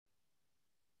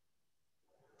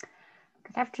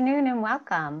Good afternoon and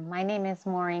welcome. My name is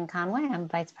Maureen Conway. I'm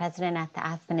Vice President at the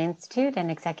Aspen Institute and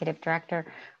Executive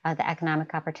Director of the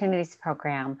Economic Opportunities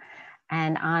Program.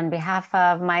 And on behalf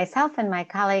of myself and my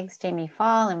colleagues, Jamie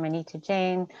Fall and Renita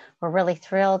Jain, we're really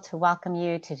thrilled to welcome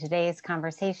you to today's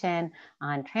conversation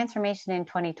on transformation in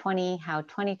 2020, how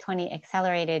 2020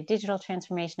 accelerated digital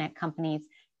transformation at companies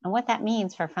and what that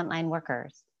means for frontline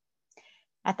workers.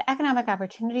 At the Economic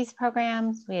Opportunities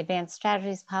Programs, we advance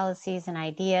strategies, policies, and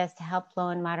ideas to help low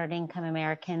and moderate income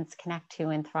Americans connect to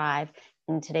and thrive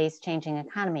in today's changing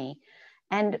economy.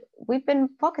 And we've been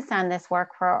focused on this work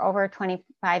for over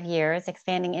 25 years,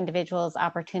 expanding individuals'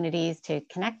 opportunities to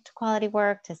connect to quality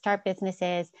work, to start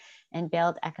businesses, and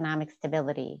build economic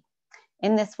stability.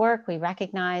 In this work, we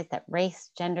recognize that race,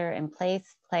 gender, and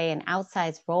place play an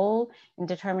outsized role in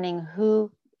determining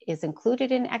who is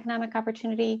included in economic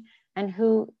opportunity and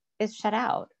who is shut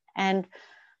out. And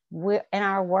in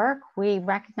our work, we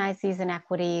recognize these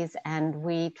inequities and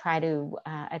we try to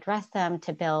address them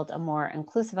to build a more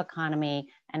inclusive economy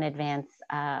and advance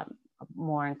a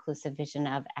more inclusive vision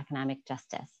of economic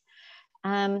justice.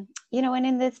 And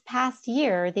in this past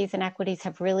year, these inequities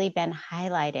have really been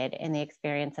highlighted in the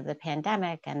experience of the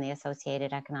pandemic and the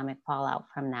associated economic fallout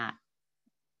from that.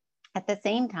 At the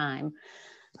same time,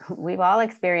 we've all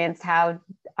experienced how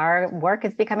our work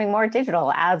is becoming more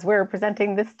digital as we're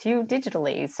presenting this to you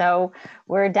digitally. So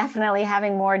we're definitely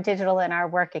having more digital in our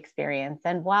work experience.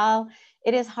 And while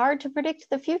it is hard to predict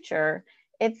the future,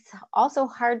 it's also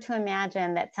hard to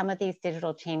imagine that some of these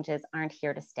digital changes aren't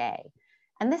here to stay.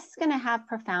 And this is going to have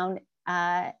profound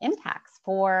impacts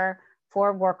for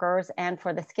workers and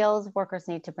for the skills workers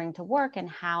need to bring to work and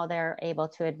how they're able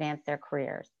to advance their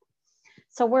careers.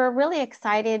 So we're really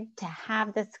excited to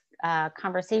have this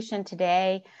conversation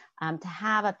today, to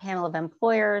have a panel of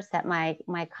employers that my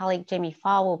colleague Jamie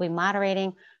Fall will be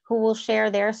moderating, who will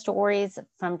share their stories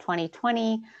from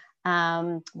 2020.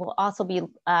 We'll also be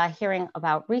hearing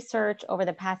about research over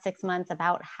the past 6 months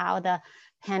about how the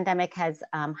pandemic has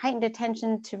heightened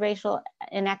attention to racial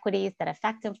inequities that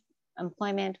affect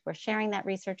employment. We're sharing that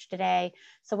research today.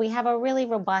 So we have a really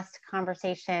robust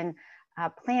conversation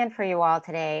planned for you all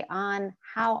today on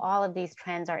how all of these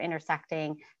trends are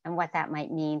intersecting and what that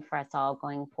might mean for us all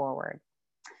going forward.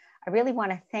 I really want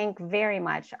to thank very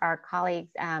much our colleagues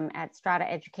at Strada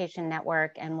Education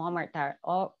Network and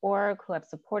Walmart.org who have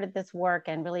supported this work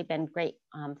and really been great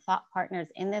thought partners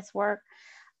in this work.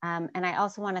 And I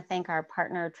also want to thank our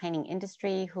partner Training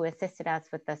Industry who assisted us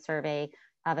with the survey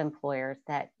of employers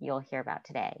that you'll hear about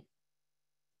today.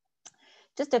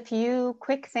 Just a few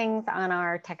quick things on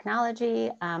our technology.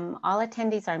 All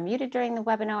attendees are muted during the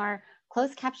webinar.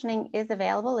 Closed captioning is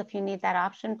available. If you need that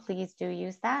option, please do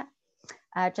use that.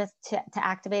 Just to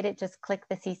activate it, just click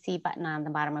the CC button on the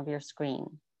bottom of your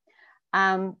screen.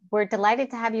 We're delighted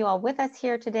to have you all with us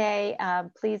here today.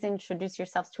 Please introduce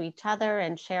yourselves to each other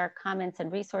and share comments and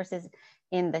resources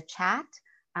in the chat.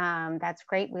 That's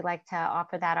great. We like to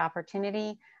offer that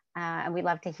opportunity. And we'd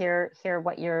love to hear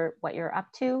what you're up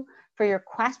to. For your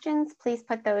questions, please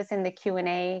put those in the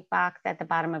Q&A box at the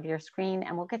bottom of your screen,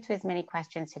 and we'll get to as many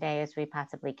questions today as we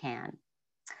possibly can.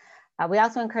 We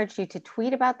also encourage you to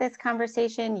tweet about this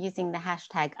conversation using the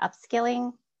hashtag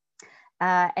upskilling.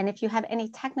 And if you have any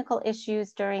technical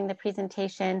issues during the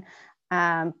presentation,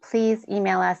 please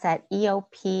email us at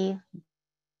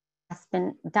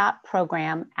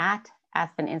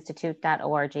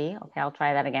eop.program@aspeninstitute.org. Okay, I'll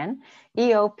try that again.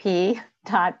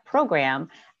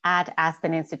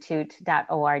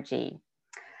 eop.program@aspeninstitute.org.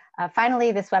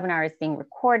 Finally, this webinar is being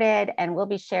recorded and will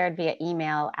be shared via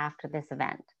email after this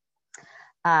event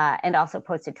and also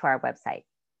posted to our website.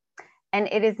 And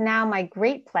it is now my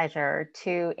great pleasure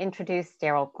to introduce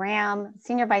Daryl Graham,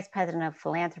 Senior Vice President of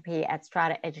Philanthropy at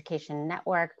Strada Education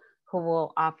Network, who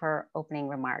will offer opening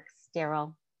remarks.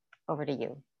 Daryl, over to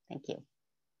you. Thank you.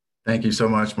 Thank you so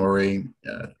much, Maureen.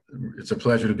 It's a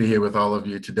pleasure to be here with all of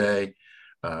you today.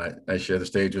 I share the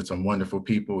stage with some wonderful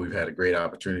people we've had a great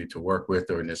opportunity to work with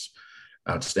during this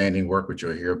outstanding work, which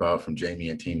you'll hear about from Jamie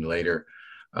and team later.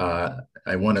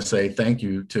 I want to say thank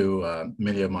you to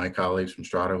many of my colleagues from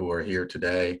Strada who are here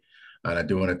today. And I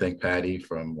do want to thank Patty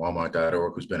from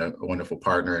Walmart.org, who's been a wonderful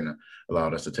partner and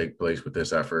allowed us to take place with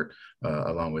this effort,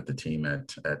 along with the team at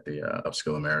the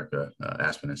Upskill America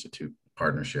Aspen Institute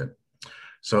partnership.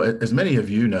 So as many of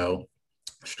you know,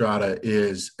 Strada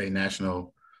is a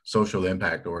national social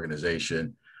impact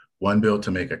organization, one built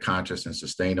to make a conscious and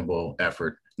sustainable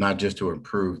effort, not just to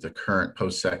improve the current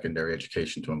post-secondary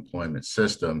education to employment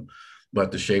system,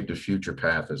 but to shape the future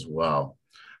path as well.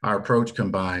 Our approach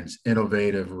combines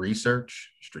innovative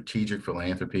research, strategic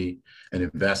philanthropy, and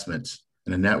investments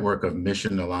and a network of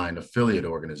mission-aligned affiliate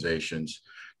organizations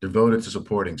devoted to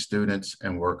supporting students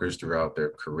and workers throughout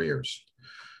their careers.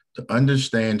 To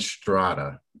understand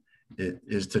Strata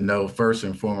is to know first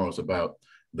and foremost about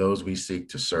those we seek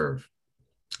to serve.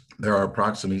 There are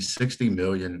approximately 60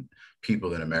 million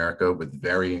people in America with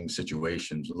varying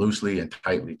situations, loosely and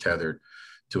tightly tethered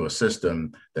to a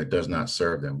system that does not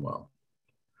serve them well.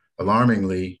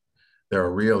 Alarmingly, there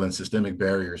are real and systemic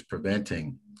barriers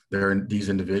preventing these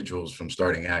individuals from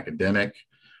starting academic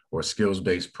or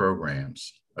skills-based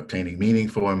programs, obtaining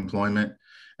meaningful employment,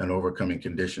 and overcoming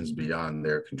conditions beyond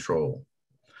their control.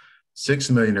 6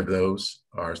 million of those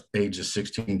are ages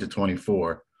 16 to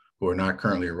 24 who are not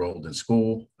currently enrolled in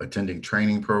school, attending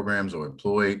training programs, or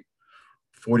employed.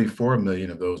 44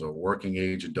 million of those are working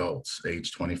age adults,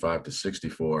 age 25 to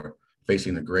 64,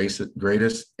 facing the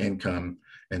greatest income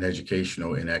and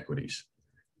educational inequities.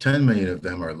 10 million of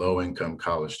them are low-income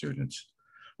college students,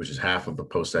 which is half of the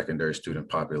post-secondary student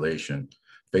population,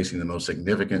 facing the most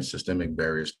significant systemic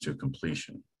barriers to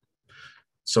completion.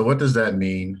 So what does that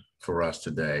mean for us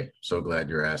today? So glad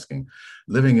you're asking.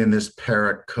 Living in this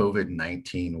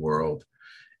para-COVID-19 world,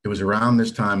 it was around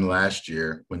this time last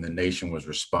year when the nation was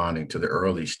responding to the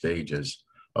early stages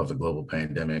of the global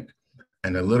pandemic,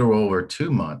 and a little over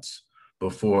 2 months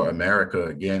before America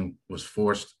again was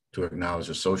forced to acknowledge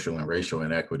the social and racial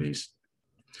inequities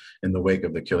in the wake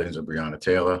of the killings of Breonna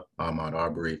Taylor, Ahmaud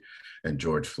Arbery, and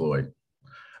George Floyd.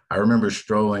 I remember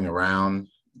strolling around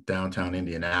downtown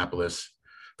Indianapolis.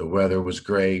 The weather was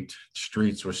great,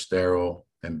 streets were sterile,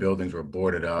 and buildings were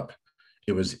boarded up.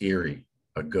 It was eerie,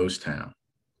 a ghost town.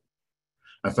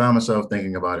 I found myself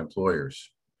thinking about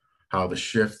employers, how the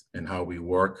shift in how we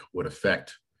work would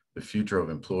affect the future of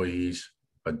employees,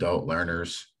 adult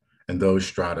learners, and those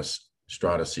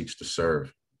Strata seeks to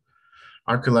serve.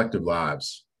 Our collective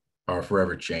lives are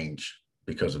forever changed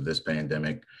because of this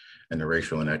pandemic and the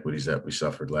racial inequities that we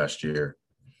suffered last year.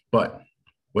 But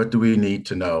what do we need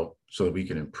to know so that we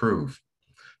can improve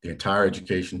the entire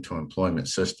education to employment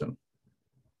system?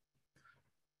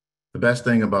 The best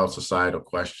thing about societal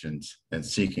questions and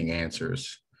seeking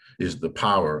answers is the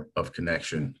power of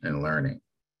connection and learning.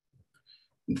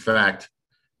 In fact,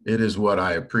 it is what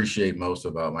I appreciate most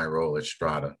about my role at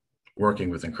Strata, working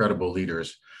with incredible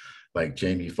leaders like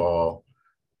Jamie Fall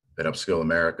at Upskill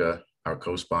America, our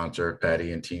co-sponsor,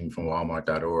 Patty and team from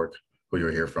Walmart.org, who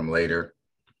you'll hear from later.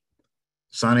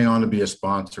 Signing on to be a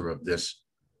sponsor of this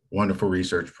wonderful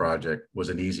research project was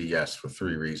an easy yes for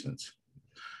 3 reasons.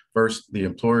 First, the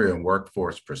employer and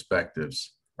workforce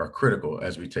perspectives are critical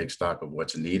as we take stock of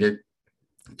what's needed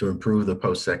to improve the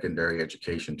post-secondary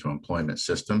education to employment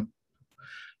system.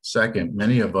 Second,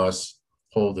 many of us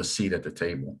hold a seat at the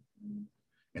table.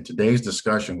 And today's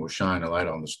discussion will shine a light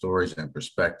on the stories and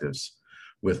perspectives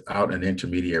without an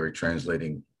intermediary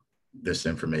translating this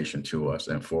information to us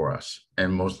and for us,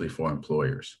 and mostly for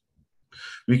employers.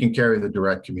 We can carry the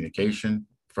direct communication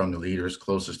from the leaders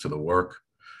closest to the work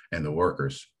and the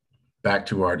workers back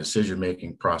to our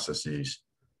decision-making processes.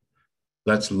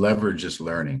 Let's leverage this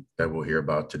learning that we'll hear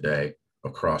about today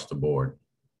across the board.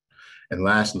 And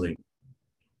lastly,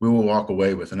 we will walk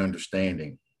away with an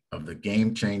understanding of the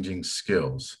game-changing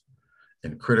skills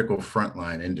in critical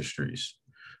frontline industries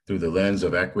through the lens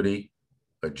of equity,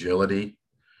 agility,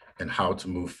 and how to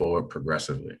move forward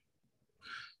progressively.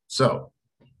 So,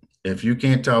 if you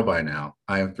can't tell by now,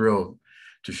 I am thrilled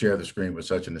to share the screen with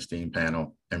such an esteemed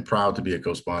panel and proud to be a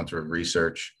co-sponsor of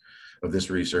this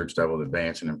research that will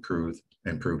advance and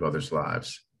improve others'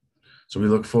 lives. So we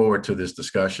look forward to this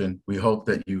discussion. We hope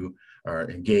that you are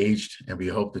engaged, and we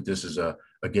hope that this is a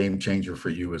game changer for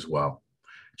you as well.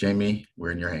 Jamie,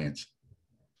 we're in your hands.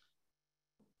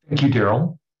 Thank you,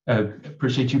 Daryl.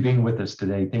 Appreciate you being with us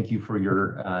today. Thank you for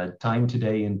your time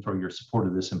today and for your support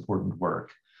of this important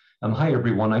work. Hi,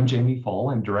 everyone. I'm Jamie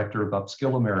Fall. I'm Director of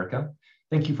Upskill America.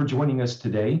 Thank you for joining us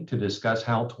today to discuss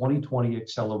how 2020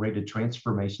 accelerated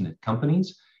transformation at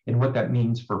companies and what that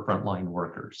means for frontline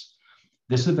workers.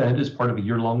 This event is part of a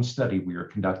year-long study we are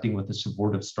conducting with the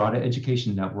support of Strata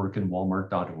Education Network and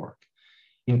Walmart.org.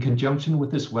 In conjunction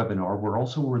with this webinar, we're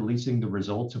also releasing the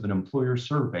results of an employer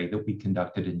survey that we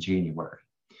conducted in January.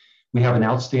 We have an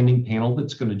outstanding panel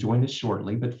that's going to join us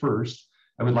shortly, but first,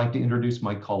 I would like to introduce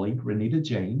my colleague, Renita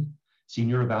Jain,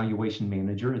 Senior Evaluation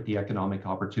Manager at the Economic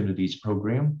Opportunities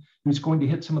Program, who's going to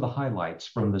hit some of the highlights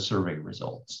from the survey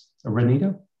results.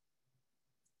 Renita?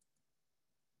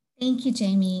 Thank you,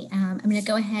 Jamie. I'm going to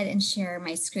go ahead and share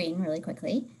my screen really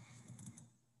quickly.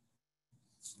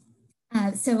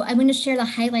 So I'm going to share the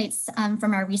highlights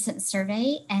from our recent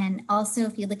survey. And also,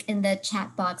 if you look in the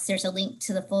chat box, there's a link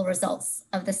to the full results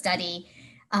of the study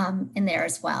in there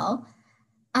as well.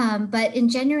 But in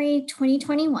January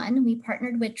 2021, we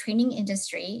partnered with Training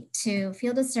Industry to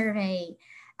field a survey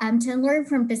to learn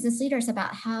from business leaders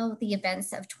about how the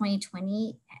events of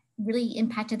 2020 really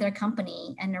impacted their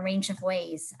company in a range of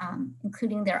ways,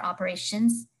 including their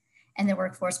operations and their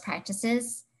workforce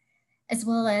practices, as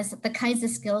well as the kinds of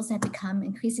skills that become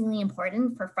increasingly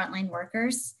important for frontline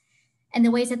workers and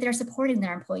the ways that they're supporting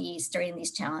their employees during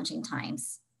these challenging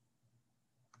times.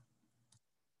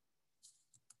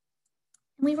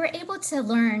 We were able to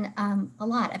learn a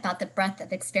lot about the breadth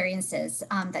of experiences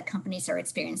that companies are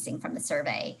experiencing from the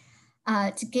survey.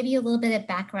 To give you a little bit of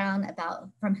background about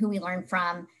from who we learned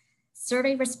from,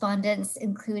 survey respondents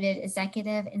included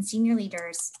executive and senior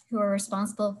leaders who are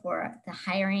responsible for the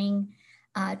hiring,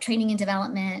 training and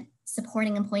development,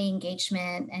 supporting employee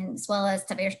engagement, and as well as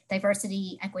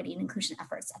diversity, equity, and inclusion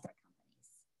efforts at their companies.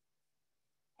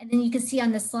 And then you can see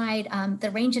on the slide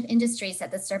the range of industries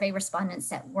that the survey respondents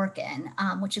that work in,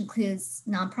 which includes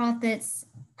nonprofits,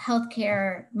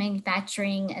 healthcare,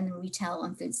 manufacturing, and retail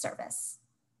and food service.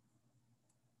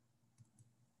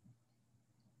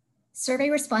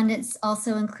 Survey respondents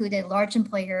also included large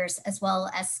employers as well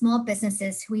as small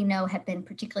businesses who we know have been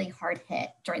particularly hard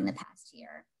hit during the past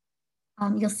year.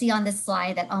 You'll see on this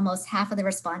slide that almost half of the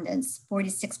respondents,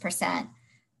 46%,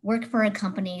 work for a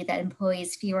company that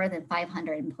employs fewer than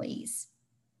 500 employees.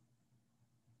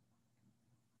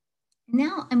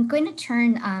 Now I'm going to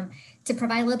turn to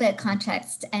provide a little bit of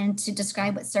context and to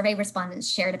describe what survey respondents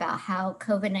shared about how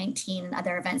COVID-19 and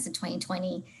other events in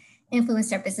 2020 influenced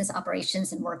their business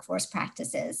operations and workforce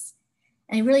practices.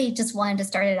 And I really just wanted to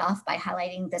start it off by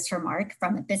highlighting this remark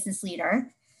from a business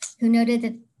leader who noted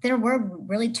that their world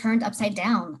really turned upside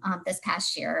down this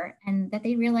past year and that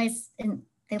they realized and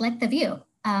they liked the view.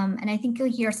 And I think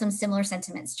you'll hear some similar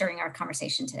sentiments during our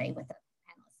conversation today with the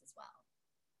panelists as well.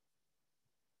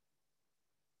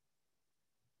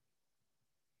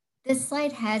 This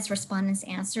slide has respondents'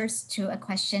 answers to a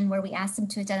question where we asked them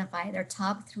to identify their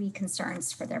top 3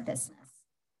 concerns for their business.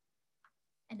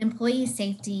 And employee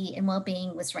safety and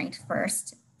well-being was ranked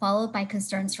first, followed by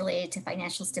concerns related to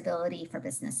financial stability for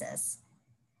businesses.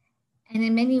 And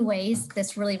in many ways,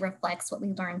 this really reflects what we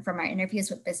learned from our interviews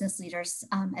with business leaders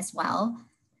as well,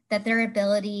 that their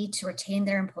ability to retain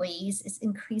their employees is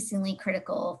increasingly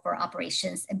critical for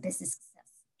operations and business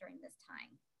success during this time.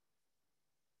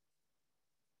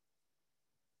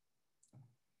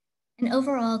 And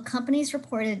overall, companies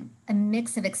reported a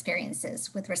mix of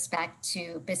experiences with respect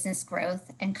to business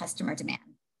growth and customer demand.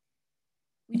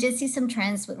 We did see some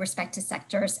trends with respect to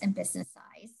sectors and business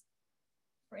size.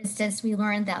 For instance, we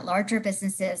learned that larger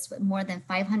businesses with more than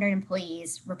 500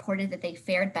 employees reported that they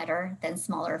fared better than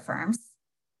smaller firms.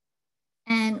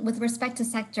 And with respect to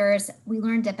sectors, we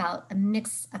learned about a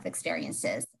mix of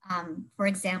experiences. For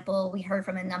example, we heard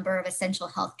from a number of essential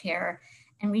healthcare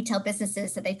and retail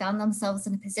businesses that they found themselves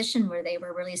in a position where they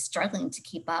were really struggling to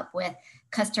keep up with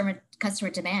customer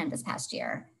demand this past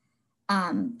year.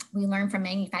 We learned from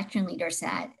manufacturing leaders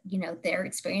that their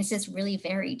experiences really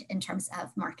varied in terms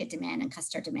of market demand and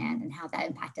customer demand and how that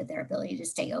impacted their ability to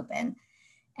stay open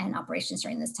and operations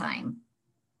during this time.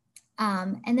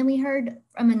 And then we heard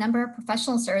from a number of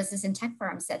professional services and tech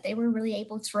firms that they were really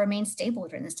able to remain stable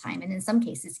during this time and in some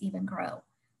cases even grow.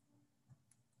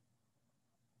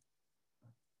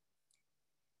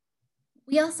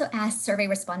 We also asked survey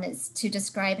respondents to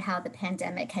describe how the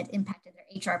pandemic had impacted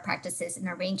their HR practices in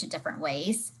a range of different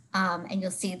ways. And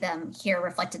you'll see them here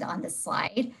reflected on this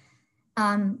slide.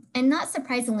 And not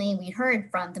surprisingly, we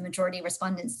heard from the majority of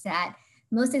respondents that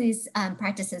most of these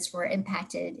practices were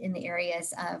impacted in the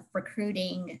areas of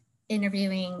recruiting,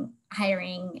 interviewing,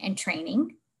 hiring, and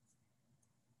training.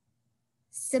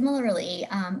 Similarly,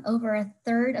 over a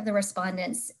third of the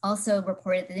respondents also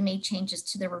reported that they made changes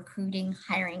to their recruiting,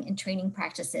 hiring, and training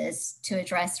practices to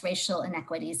address racial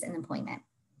inequities in employment.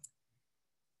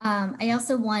 I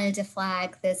also wanted to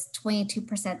flag this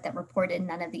 22% that reported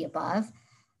none of the above.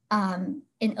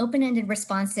 In open-ended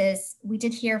responses, we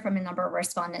did hear from a number of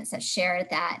respondents that shared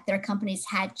that their companies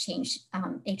had changed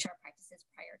HR practices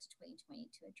prior to 2020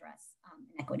 to address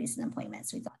inequities in employment.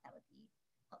 So we thought that would be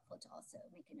helpful to also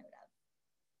make a note of.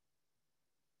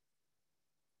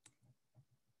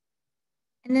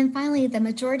 And then finally, the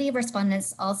majority of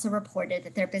respondents also reported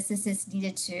that their businesses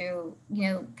needed to,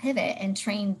 pivot and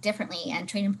train differently and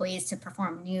train employees to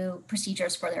perform new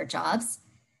procedures for their jobs,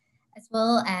 as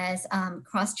well as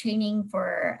cross-training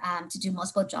for to do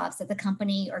multiple jobs at the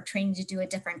company or training to do a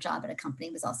different job at a company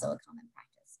was also a common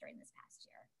practice during this past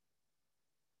year.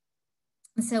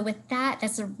 And so with that,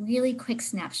 that's a really quick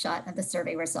snapshot of the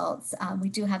survey results. We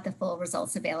do have the full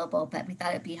results available, but we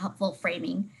thought it'd be helpful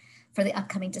framing for the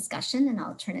upcoming discussion, and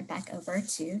I'll turn it back over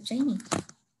to Jamie.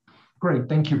 Great,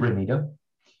 thank you, Renita.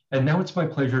 And now it's my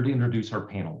pleasure to introduce our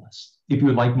panelists. If you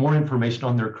would like more information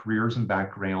on their careers and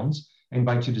backgrounds, I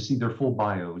invite you to see their full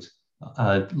bios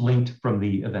linked from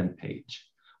the event page.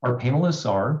 Our panelists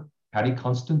are Patty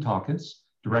Konstantakis,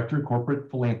 Director of Corporate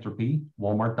Philanthropy,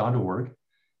 Walmart.org,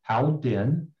 Hal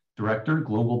Dinh, Director,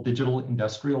 Global Digital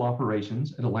Industrial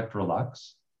Operations at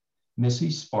Electrolux, Missy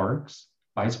Sparks,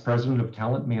 Vice President of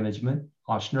Talent Management,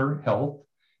 Ochsner Health,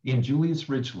 and Julius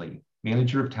Ridgely,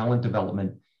 Manager of Talent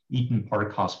Development, Eaton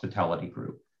Park Hospitality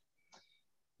Group.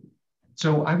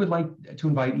 So I would like to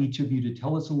invite each of you to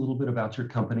tell us a little bit about your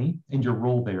company and your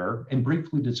role there, and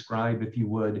briefly describe, if you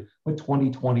would, what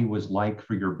 2020 was like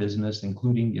for your business,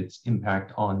 including its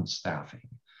impact on staffing.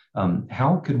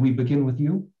 Hal, could we begin with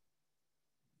you?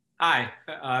 Hi,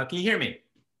 can you hear me?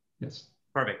 Yes.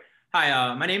 Perfect.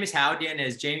 Hi, my name is Hal Dinh.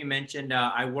 As Jamie mentioned,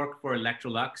 I work for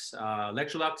Electrolux.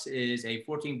 Electrolux is a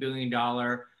 $14 billion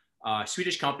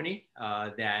Swedish company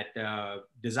that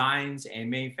designs and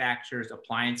manufactures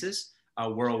appliances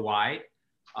worldwide.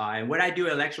 And what I do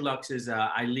at Electrolux is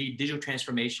I lead digital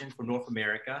transformation for North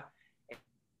America.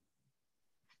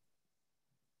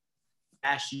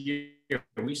 Last year,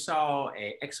 we saw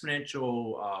an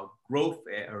exponential growth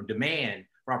or demand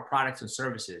for our products and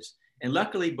services. And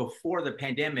luckily, before the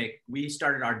pandemic, we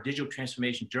started our digital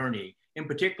transformation journey, in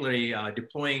particularly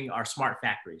deploying our smart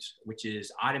factories, which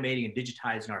is automating and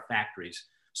digitizing our factories,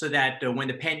 so that when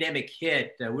the pandemic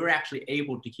hit, we were actually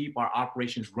able to keep our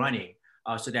operations running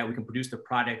so that we can produce the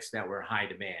products that were in high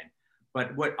demand.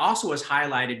 But what also was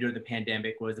highlighted during the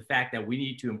pandemic was the fact that we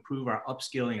need to improve our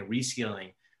upskilling and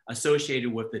reskilling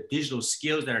associated with the digital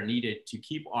skills that are needed to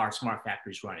keep our smart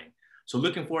factories running. So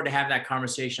looking forward to have that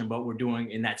conversation about what we're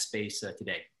doing in that space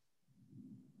today.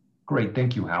 Great,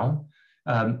 thank you, Hal.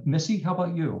 Missy, how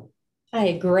about you?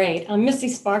 Hi, great. I'm Missy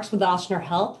Sparks with Ochsner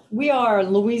Health. We are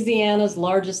Louisiana's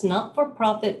largest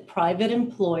not-for-profit private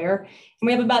employer, and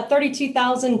we have about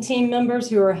 32,000 team members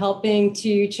who are helping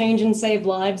to change and save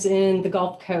lives in the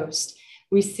Gulf Coast.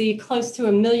 We see close to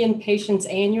 1 million patients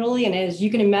annually, and as you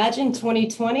can imagine,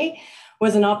 2020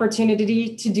 was an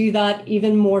opportunity to do that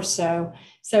even more so.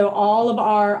 So all of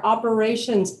our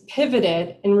operations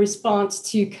pivoted in response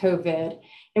to COVID.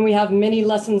 And we have many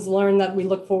lessons learned that we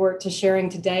look forward to sharing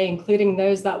today, including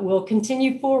those that will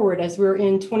continue forward as we're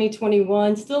in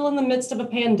 2021, still in the midst of a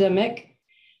pandemic,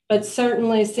 but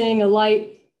certainly seeing a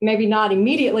light, maybe not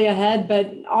immediately ahead,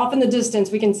 but off in the distance,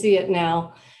 we can see it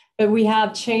now. But we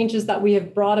have changes that we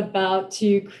have brought about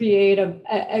to create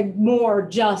a more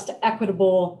just,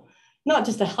 equitable, not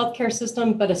just a healthcare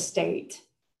system, but a state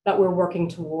that we're working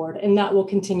toward, and that will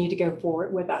continue to go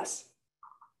forward with us.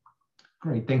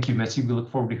 Great, thank you, Missy. We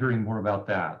look forward to hearing more about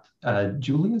that.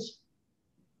 Julius?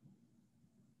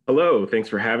 Hello, thanks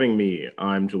for having me.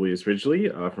 I'm Julius Ridgely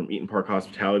from Eaton Park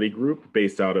Hospitality Group,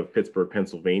 based out of Pittsburgh,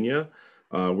 Pennsylvania.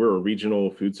 We're a regional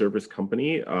food service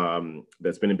company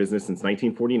that's been in business since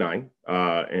 1949,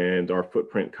 and our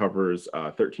footprint covers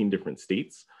 13 different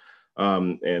states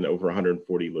and over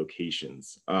 140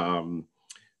 locations.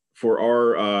 For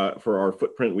our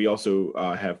footprint, we also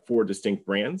have 4 distinct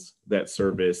brands that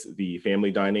service the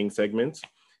family dining segment,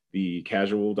 the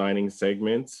casual dining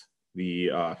segment, the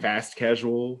fast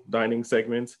casual dining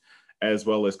segment, as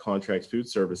well as contract food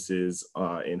services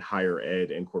in higher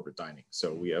ed and corporate dining.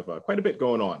 So we have quite a bit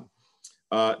going on.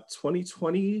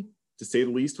 2020, to say the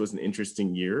least, was an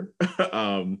interesting year.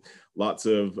 Lots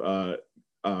of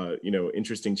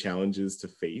interesting challenges to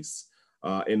face.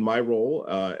 In my role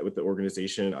with the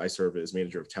organization, I serve as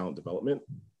manager of talent development.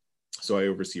 So I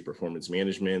oversee performance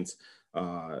management,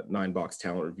 9-box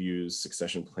talent reviews,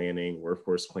 succession planning,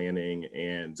 workforce planning,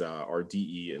 and our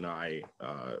DE&I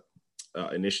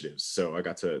initiatives. So I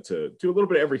got to do a little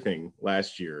bit of everything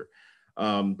last year.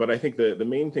 But I think the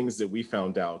main things that we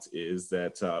found out is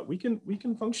that we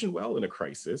can function well in a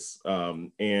crisis.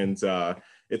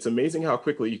 It's amazing how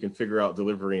quickly you can figure out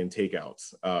delivery and takeout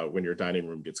when your dining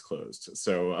room gets closed.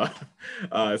 So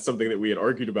it's something that we had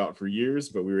argued about for years,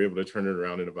 but we were able to turn it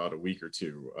around in about a week or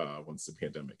two once the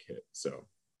pandemic hit. So.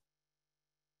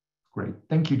 Great,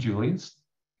 thank you, Julius.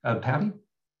 Patty?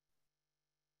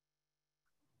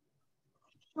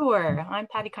 Sure, I'm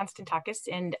Patty Konstantakis,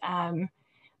 and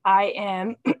I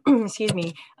am, excuse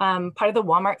me, part of the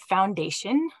Walmart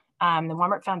Foundation. The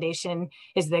Walmart Foundation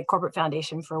is the corporate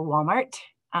foundation for Walmart,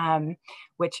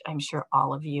 which I'm sure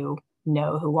all of you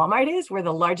know who Walmart is. We're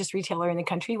the largest retailer in the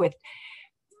country with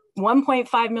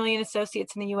 1.5 million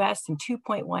associates in the US and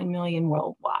 2.1 million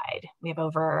worldwide. We have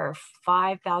over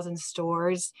 5,000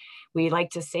 stores. We like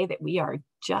to say that we are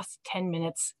just 10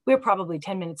 minutes. We're probably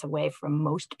 10 minutes away from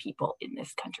most people in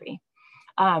this country.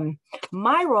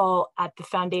 My role at the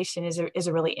foundation is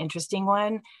a really interesting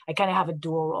one. I kind of have a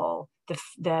dual role.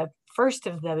 The first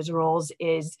of those roles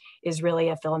is really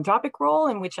a philanthropic role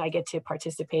in which I get to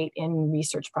participate in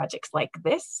research projects like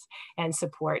this and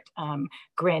support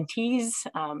grantees,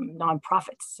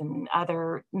 nonprofits, and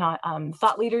other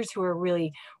thought leaders who are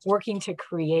really working to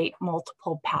create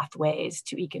multiple pathways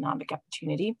to economic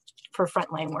opportunity for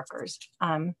frontline workers.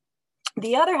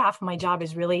 The other half of my job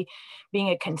is really being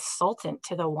a consultant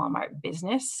to the Walmart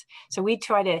business. So we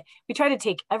try to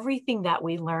take everything that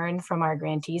we learn from our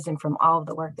grantees and from all of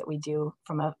the work that we do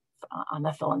on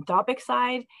the philanthropic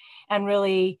side, and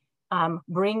really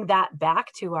bring that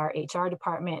back to our HR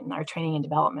department and our training and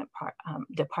development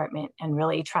department, and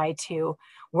really try to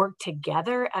work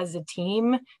together as a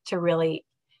team to really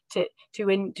to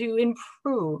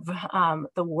improve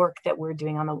the work that we're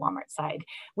doing on the Walmart side.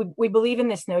 We believe in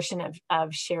this notion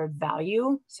of shared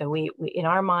value. So we in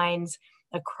our minds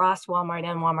across Walmart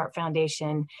and Walmart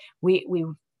Foundation, we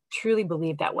truly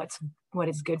believe that what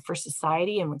is good for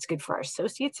society and what's good for our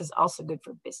associates is also good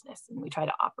for business. And we try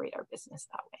to operate our business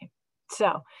that way.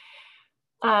 So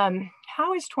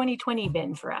how has 2020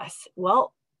 been for us?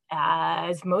 Well,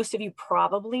 as most of you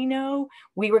probably know,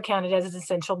 we were counted as an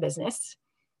essential business.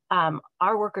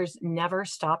 Our workers never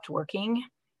stopped working.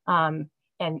 And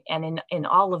in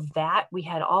all of that, we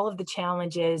had all of the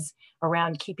challenges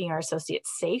around keeping our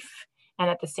associates safe and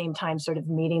at the same time sort of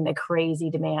meeting the crazy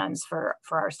demands for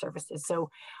our services. So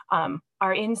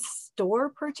our in-store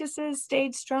purchases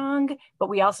stayed strong, but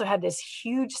we also had this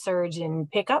huge surge in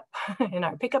pickup, in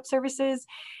our pickup services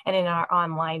and in our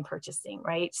online purchasing,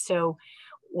 right? So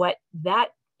what that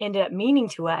ended up meaning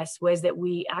to us was that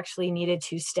we actually needed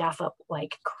to staff up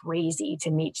like crazy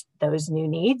to meet those new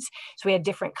needs. So we had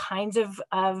different kinds of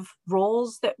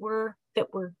roles that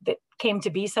came to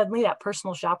be suddenly. That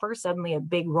personal shopper, suddenly a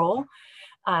big role.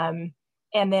 And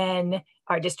then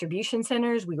our distribution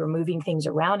centers, we were moving things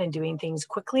around and doing things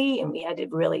quickly, and we had to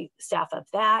really staff up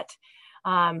that.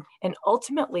 And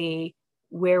ultimately,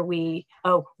 we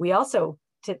also,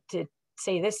 to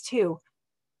say this too,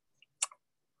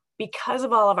 because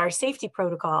of all of our safety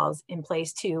protocols in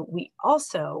place too, we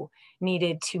also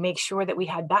needed to make sure that we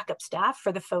had backup staff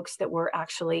for the folks that were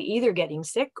actually either getting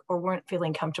sick or weren't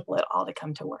feeling comfortable at all to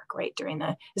come to work, right?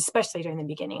 Especially during the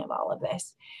beginning of all of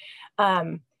this.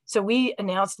 So we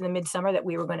announced in the midsummer that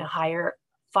we were going to hire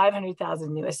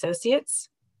 500,000 new associates,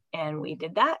 and we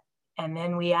did that. And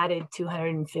then we added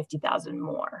 250,000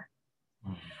 more.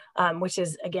 Which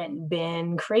has, again,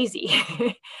 been crazy.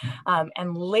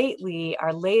 And lately,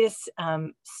 our latest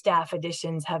staff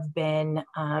additions have been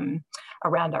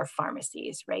around our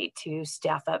pharmacies, right, to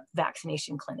staff up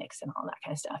vaccination clinics and all that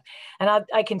kind of stuff. And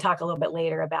I can talk a little bit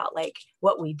later about like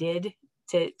what we did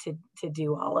to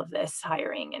do all of this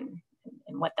hiring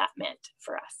and what that meant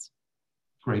for us.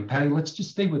 Great, Patty, let's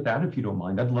just stay with that if you don't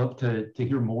mind. I'd love to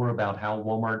hear more about how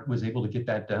Walmart was able to get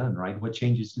that done, right? What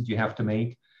changes did you have to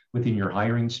make within your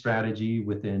hiring strategy,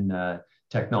 within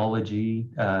technology?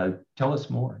 Tell us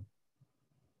more.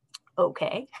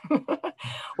 Okay.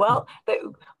 Well,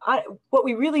 what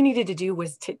we really needed to do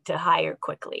was to hire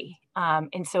quickly.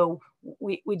 And so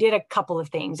we did a couple of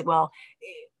things. Well,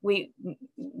 we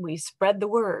spread the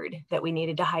word that we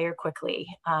needed to hire quickly.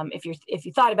 If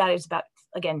you thought about it, it's about,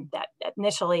 again, that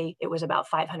initially it was about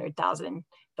 500,000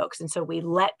 folks. And so we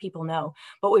let people know.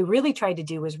 What we really tried to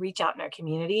do was reach out in our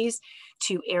communities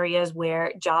to areas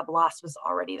where job loss was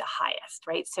already the highest,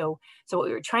 right? So what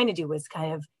we were trying to do was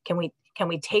kind of, can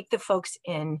we take the folks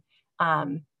in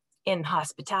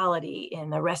hospitality, in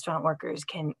the restaurant workers,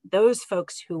 those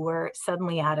folks who were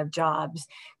suddenly out of jobs,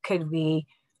 could we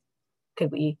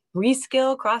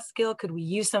reskill, cross-skill? Could we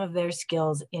use some of their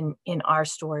skills in our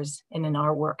stores and in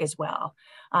our work as well?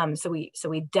 So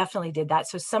we definitely did that.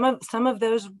 So some of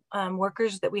those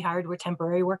workers that we hired were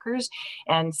temporary workers,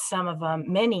 and some of them,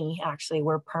 many actually,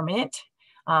 were permanent,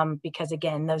 because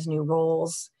again, those new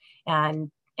roles and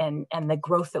the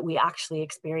growth that we actually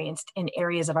experienced in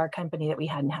areas of our company that we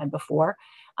hadn't had before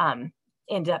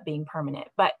ended up being permanent.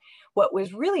 But what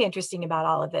was really interesting about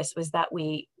all of this was that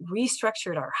we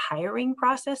restructured our hiring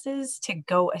processes to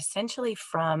go essentially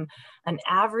from an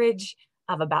average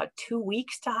of about 2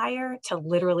 weeks to hire to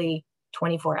literally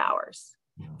 24 hours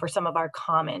for some of our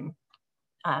common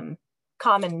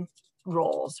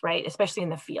roles, right? Especially in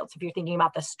the fields, if you're thinking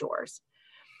about the stores.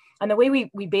 And the way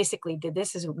we basically did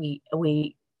this is we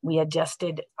we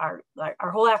adjusted our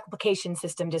whole application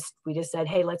system. We just said,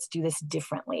 hey, let's do this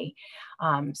differently.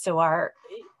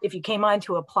 If you came on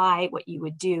to apply, what you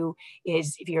would do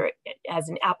is, if you're as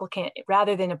an applicant,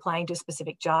 rather than applying to a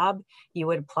specific job, you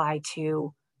would apply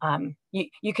to,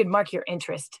 you could mark your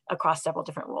interest across several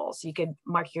different roles. You could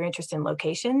mark your interest in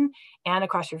location and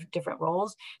across your different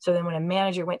roles. So then when a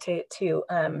manager went to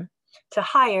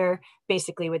hire,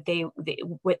 basically what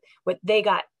they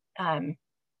got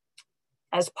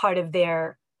as part of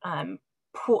their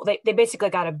pool, they basically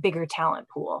got a bigger talent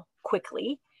pool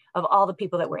quickly of all the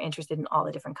people that were interested in all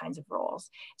the different kinds of roles,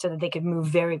 so that they could move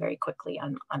very, very quickly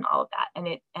on all of that.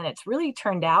 And it's really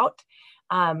turned out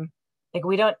like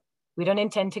we don't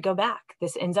intend to go back.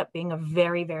 This ends up being a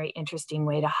very, very interesting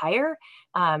way to hire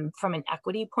from an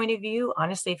equity point of view.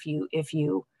 Honestly, if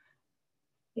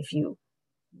you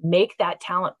make that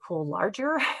talent pool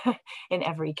larger in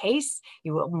every case,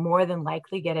 you will more than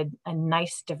likely get a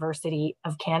nice diversity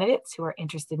of candidates who are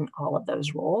interested in all of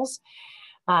those roles.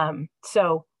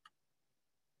 So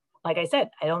like I said,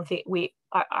 I don't think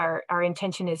our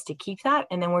intention is to keep that.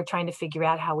 And then we're trying to figure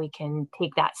out how we can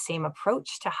take that same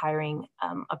approach to hiring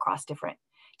across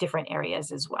different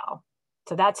areas as well.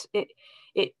 So that's it.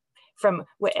 From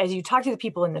as you talk to the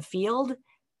people in the field,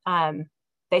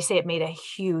 they say it made a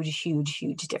huge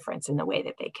difference in the way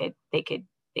that they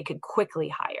could quickly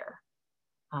hire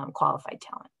qualified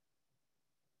talent.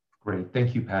 Great,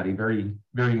 thank you, Patty. Very,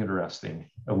 very interesting.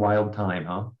 A wild time,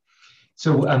 huh?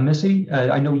 So Missy,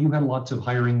 I know you had lots of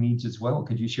hiring needs as well.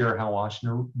 Could you share how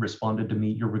Ochsner responded to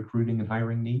meet your recruiting and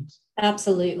hiring needs?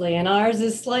 Absolutely, and ours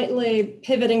is slightly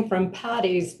pivoting from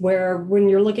Patty's, where when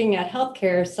you're looking at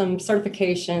healthcare, some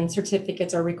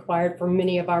certificates are required for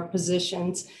many of our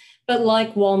positions. But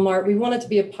like Walmart, we wanted to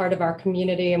be a part of our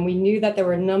community, and we knew that there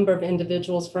were a number of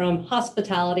individuals from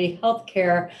hospitality,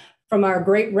 healthcare, from our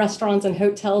great restaurants and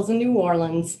hotels in New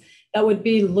Orleans that would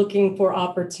be looking for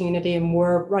opportunity and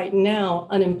were right now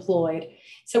unemployed.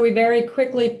 So we very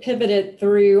quickly pivoted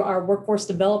through our workforce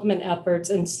development efforts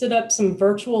and stood up some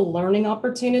virtual learning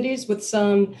opportunities with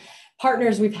some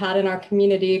partners we've had in our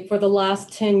community for the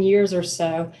last 10 years or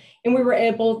so. And we were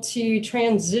able to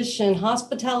transition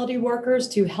hospitality workers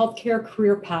to healthcare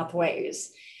career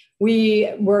pathways.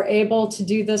 We were able to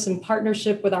do this in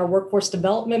partnership with our workforce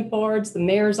development boards, the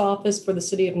mayor's office for the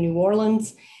city of New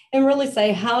Orleans, and really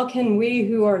say, how can we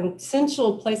who are an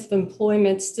essential place of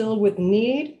employment still with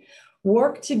need,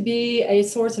 work to be a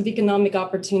source of economic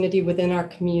opportunity within our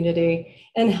community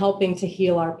and helping to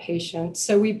heal our patients.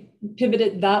 So we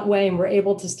pivoted that way and were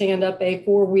able to stand up a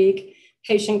 4-week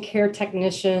patient care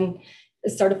technician,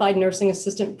 certified nursing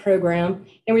assistant program.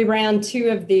 And we ran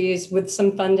 2 of these with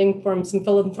some funding from some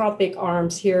philanthropic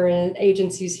arms here in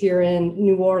agencies here in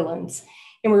New Orleans.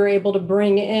 And we were able to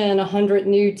bring in 100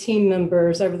 new team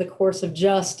members over the course of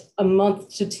just a month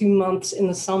to 2 months in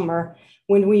the summer,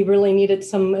 when we really needed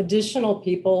some additional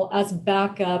people as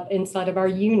backup inside of our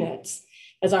units.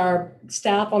 As our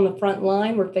staff on the front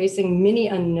line were facing many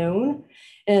unknown.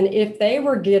 And if they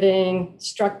were getting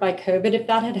struck by COVID, if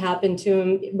that had happened to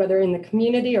them, whether in the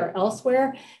community or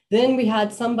elsewhere, then we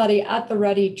had somebody at the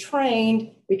ready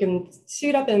trained. We can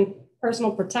suit up in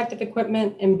personal protective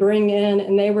equipment and bring in,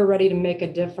 and they were ready to make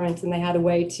a difference, and they had a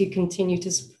way to continue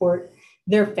to support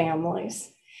their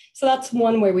families. So that's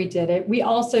one way we did it. We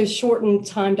also shortened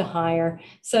time to hire.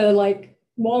 So like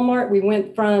Walmart, we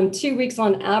went from 2 weeks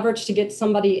on average to get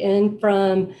somebody in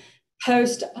from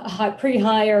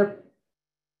pre-hire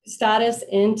status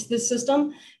into the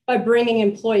system. By bringing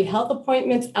employee health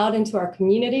appointments out into our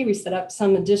community, we set up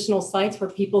some additional sites where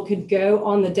people could go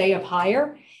on the day of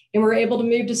hire, and we're able to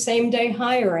move to same day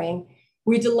hiring.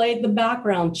 We delayed the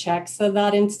background check so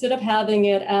that instead of having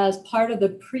it as part of the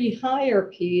pre-hire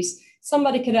piece,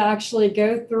 somebody could actually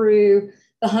go through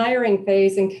the hiring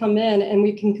phase and come in, and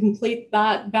we can complete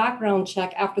that background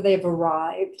check after they've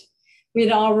arrived. We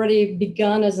had already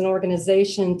begun as an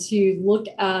organization to look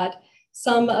at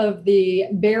some of the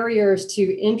barriers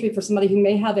to entry for somebody who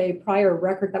may have a prior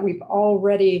record, that we've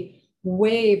already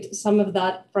waived some of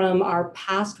that from our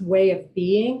past way of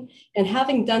being. And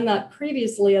having done that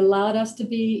previously allowed us to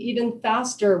be even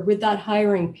faster with that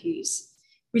hiring piece.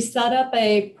 We set up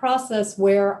a process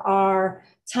where our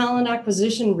talent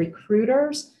acquisition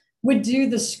recruiters would do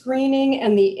the screening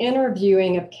and the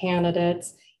interviewing of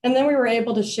candidates. And then we were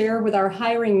able to share with our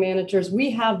hiring managers,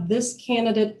 we have this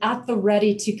candidate at the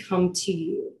ready to come to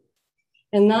you.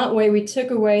 And that way we took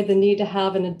away the need to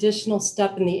have an additional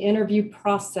step in the interview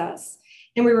process.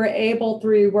 And we were able,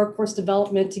 through workforce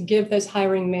development, to give those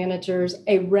hiring managers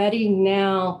a ready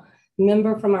now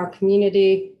member from our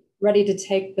community, ready to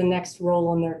take the next role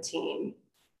on their team.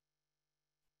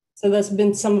 So that's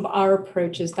been some of our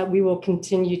approaches that we will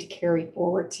continue to carry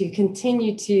forward to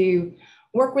continue to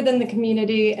work within the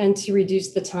community and to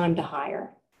reduce the time to hire.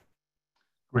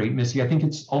 Great, Missy. I think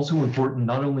it's also important,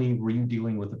 not only were you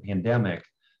dealing with the pandemic,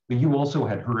 but you also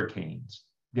had hurricanes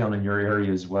down in your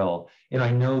area as well. And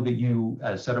I know that you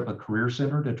set up a career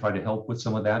center to try to help with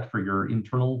some of that for your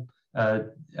internal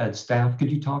staff.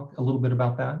 Could you talk a little bit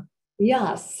about that?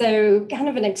 Yeah, so kind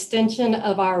of an extension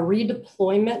of our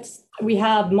redeployments. We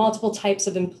have multiple types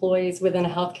of employees within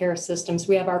healthcare systems.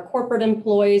 We have our corporate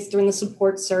employees doing the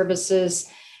support services.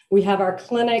 We have our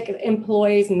clinic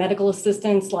employees, medical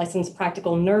assistants, licensed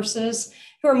practical nurses,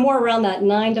 who are more around that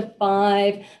 9 to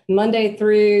 5, Monday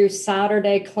through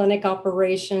Saturday clinic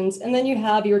operations. And then you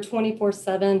have your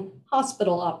 24/7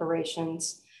 hospital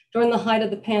operations. During the height of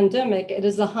the pandemic, it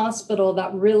is the hospital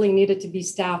that really needed to be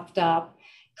staffed up.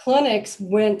 Clinics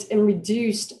went and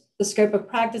reduced the scope of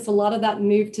practice. A lot of that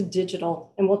moved to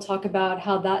digital. And we'll talk about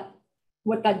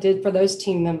what that did for those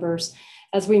team members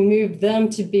as we moved them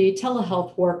to be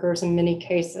telehealth workers in many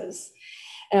cases.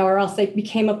 Or else they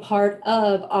became a part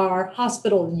of our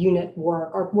hospital unit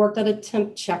work or worked at a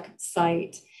temp check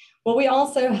site. Well, we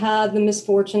also had the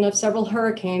misfortune of several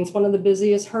hurricanes, one of the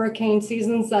busiest hurricane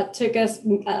seasons that took us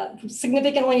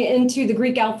significantly into the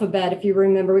Greek alphabet. If you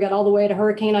remember, we got all the way to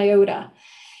Hurricane Iota.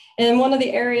 And one of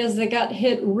the areas that got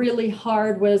hit really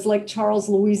hard was Lake Charles,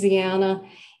 Louisiana.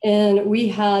 And we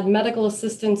had medical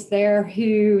assistants there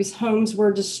whose homes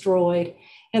were destroyed.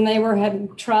 And they were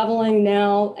traveling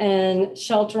now and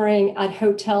sheltering at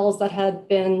hotels that had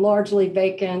been largely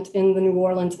vacant in the New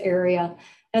Orleans area.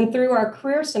 And through our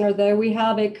Career Center, though, we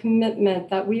have a commitment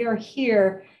that we are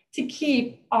here to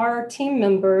keep our team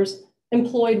members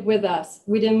employed with us.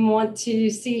 We didn't want to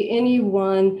see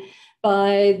anyone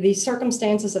by the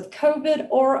circumstances of COVID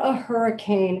or a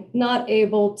hurricane not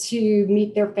able to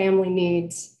meet their family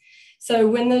needs. So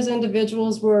when those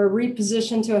individuals were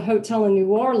repositioned to a hotel in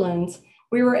New Orleans,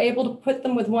 we were able to put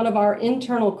them with one of our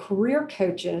internal career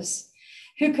coaches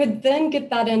who could then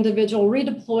get that individual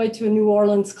redeployed to a New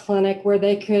Orleans clinic where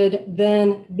they could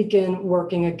then begin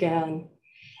working again.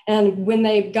 And when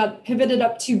they got pivoted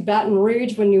up to Baton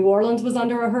Rouge, when New Orleans was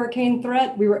under a hurricane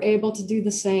threat, we were able to do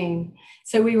the same.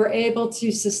 So we were able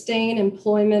to sustain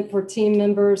employment for team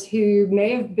members who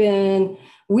may have been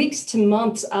weeks to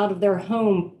months out of their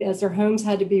home as their homes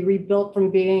had to be rebuilt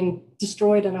from being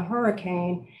destroyed in a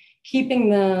hurricane, keeping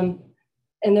them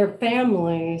and their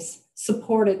families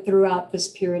supported throughout this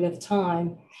period of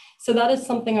time. So that is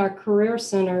something our Career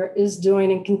Center is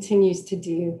doing and continues to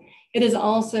do. It is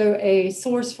also a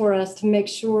source for us to make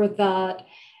sure that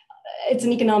it's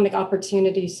an economic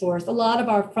opportunity source. A lot of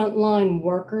our frontline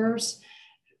workers,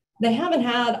 they haven't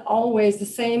had always the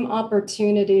same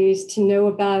opportunities to know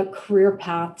about career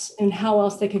paths and how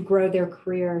else they could grow their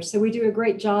careers. So we do a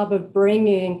great job of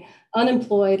bringing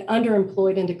unemployed,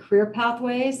 underemployed into career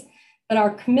pathways. But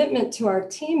our commitment to our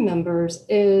team members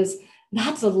is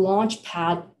that's a launch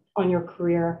pad on your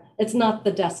career. It's not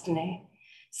the destiny.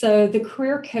 So the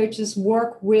career coaches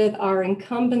work with our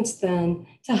incumbents then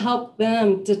to help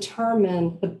them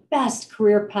determine the best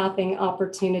career pathing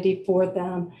opportunity for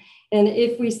them. And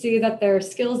if we see that there are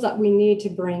skills that we need to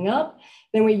bring up,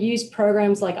 then we use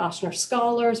programs like Ochsner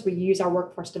Scholars, we use our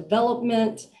workforce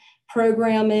development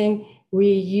programming, we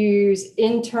use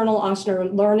internal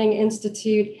Ochsner Learning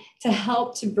Institute to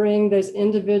help to bring those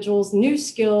individuals new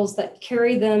skills that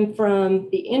carry them from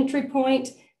the entry point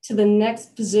to the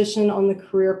next position on the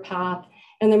career path.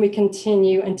 And then we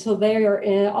continue until they are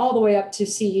in all the way up to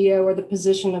CEO or the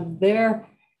position of their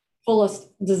fullest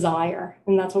desire.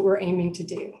 And that's what we're aiming to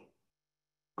do.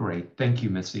 Great, thank you,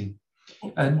 Missy.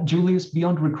 Julius,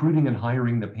 beyond recruiting and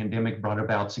hiring, the pandemic brought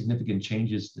about significant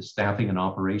changes to staffing and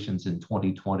operations in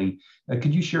 2020.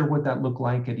 Could you share what that looked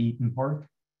like at Eaton Park?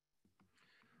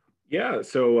 Yeah,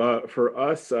 so for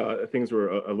us, things were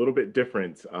a little bit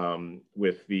different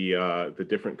with the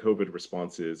different COVID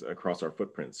responses across our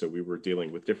footprint. So we were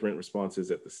dealing with different responses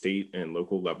at the state and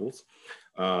local levels.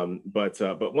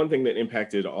 But one thing that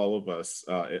impacted all of us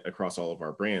across all of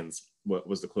our brands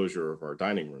was the closure of our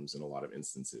dining rooms in a lot of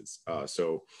instances.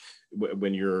 So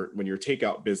when your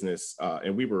takeout business,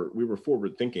 and we were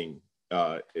forward thinking,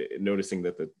 noticing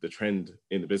that the trend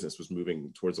in the business was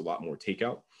moving towards a lot more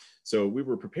takeout. So we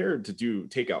were prepared to do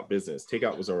takeout business.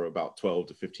 Takeout was about 12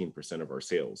 to 15% of our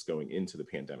sales going into the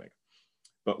pandemic.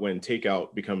 But when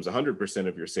takeout becomes 100%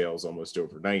 of your sales almost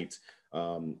overnight,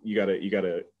 you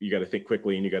gotta think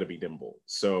quickly and you gotta be nimble.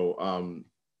 So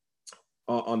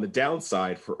on the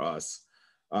downside for us,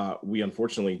 we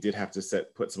unfortunately did have to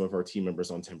put some of our team members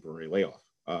on temporary layoff.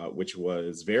 which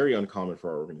was very uncommon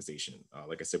for our organization.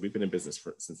 Like I said, we've been in business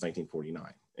since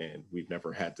 1949, and we've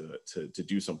never had to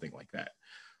do something like that.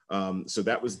 So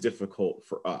that was difficult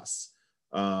for us.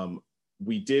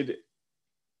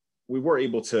 We were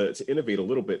able to innovate a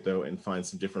little bit, though, and find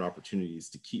some different opportunities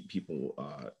to keep people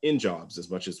in jobs as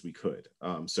much as we could.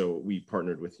 So we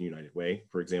partnered with United Way,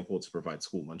 for example, to provide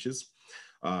school lunches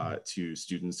to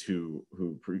students who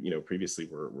previously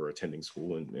were attending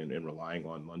school and relying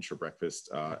on lunch or breakfast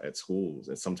at schools,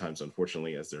 and sometimes,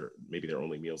 unfortunately, as maybe their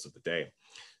only meals of the day.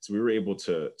 So we were able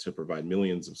to provide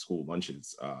millions of school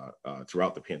lunches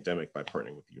throughout the pandemic by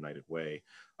partnering with the United Way.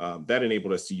 That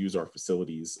enabled us to use our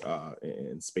facilities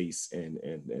and space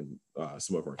and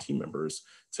some of our team members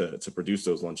to produce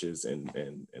those lunches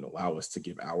and allow us to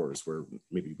give hours where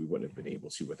maybe we wouldn't have been able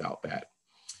to without that.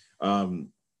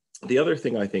 The other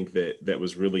thing I think that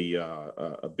was really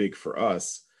a big for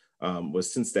us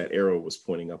was, since that arrow was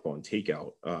pointing up on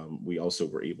takeout, we also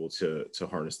were able to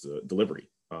harness the delivery.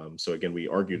 So again, we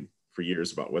argued for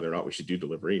years about whether or not we should do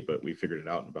delivery, but we figured it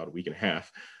out in about a week and a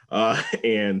half.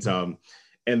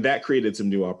 And that created some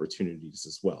new opportunities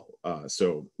as well.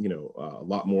 So, a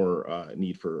lot more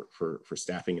need for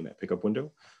staffing in that pickup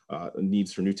window,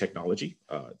 needs for new technology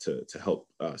to help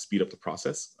speed up the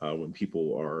process. When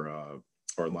people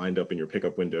are lined up in your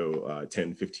pickup window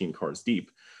 10, 15 cars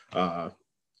deep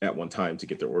at one time to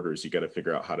get their orders, you got to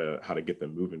figure out how to get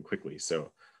them moving quickly.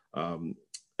 So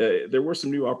there were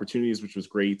some new opportunities, which was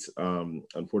great.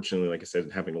 Unfortunately, like I said,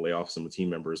 having to lay off some team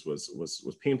members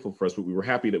was painful for us, but we were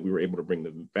happy that we were able to bring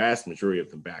the vast majority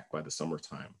of them back by the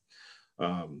summertime.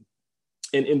 And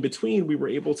in between, we were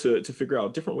able to figure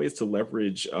out different ways to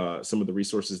leverage some of the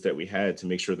resources that we had to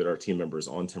make sure that our team members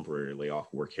on temporary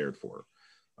layoff were cared for,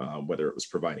 whether it was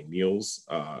providing meals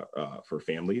for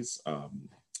families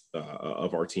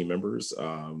of our team members,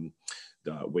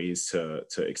 ways to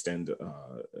extend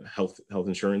health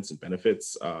insurance and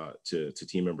benefits to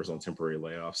team members on temporary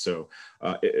layoff. So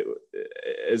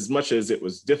as much as it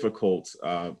was difficult,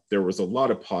 there was a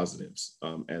lot of positives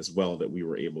as well that we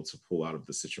were able to pull out of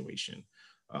the situation.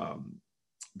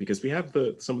 Because we have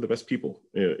some of the best people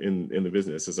in the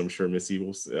business, as I'm sure Missy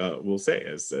will say,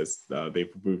 as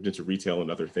they've moved into retail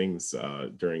and other things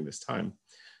during this time.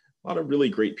 A lot of really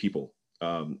great people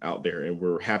out there, and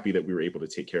we're happy that we were able to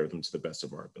take care of them to the best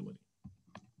of our ability.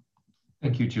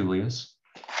 Thank you, Julius.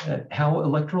 How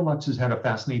Electrolux has had a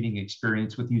fascinating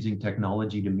experience with using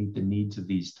technology to meet the needs of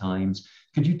these times.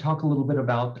 Could you talk a little bit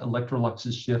about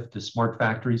Electrolux's shift to smart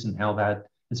factories and how that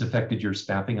has affected your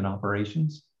staffing and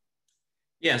operations?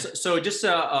 Yes, so just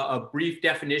a brief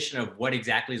definition of what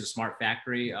exactly is a smart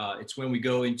factory. It's when we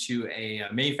go into a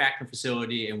manufacturing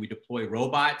facility and we deploy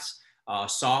robots,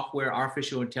 software,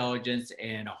 artificial intelligence,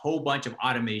 and a whole bunch of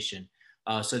automation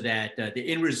so that the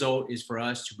end result is for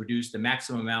us to produce the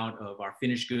maximum amount of our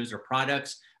finished goods or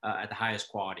products at the highest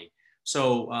quality.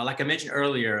 So like I mentioned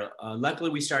earlier,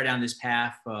 luckily we started down this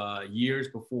path years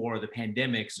before the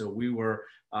pandemic. So we were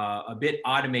a bit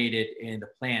automated in the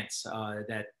plants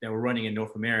that were running in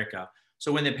North America.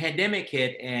 So when the pandemic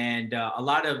hit and a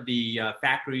lot of the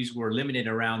factories were limited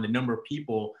around the number of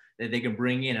people that they can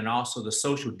bring in and also the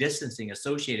social distancing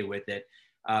associated with it,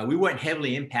 we weren't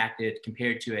heavily impacted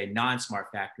compared to a non-smart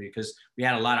factory because we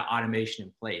had a lot of automation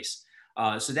in place.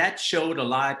 So that showed a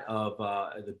lot of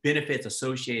the benefits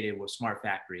associated with smart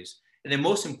factories. And then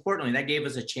most importantly, that gave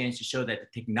us a chance to show that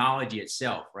the technology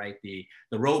itself, right, the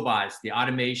robots, the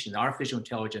automation, the artificial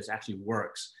intelligence actually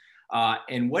works.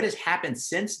 And what has happened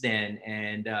since then,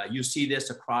 and you see this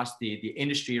across the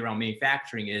industry around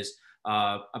manufacturing, is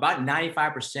about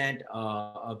 95%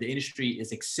 of the industry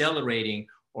is accelerating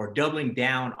or doubling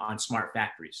down on smart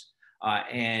factories.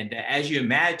 And as you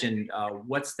imagine,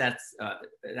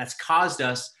 that's caused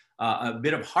us a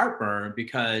bit of heartburn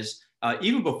because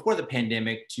even before the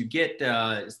pandemic, to get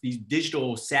these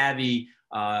digital savvy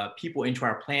people into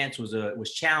our plants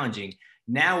was challenging.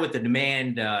 Now with the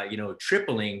demand,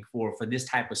 tripling for this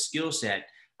type of skill set,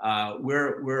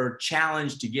 we're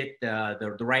challenged to get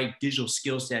the right digital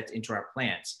skill sets into our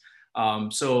plants.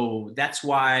 So that's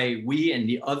why we and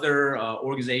the other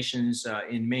organizations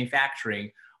in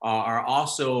manufacturing are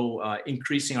also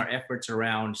increasing our efforts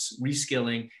around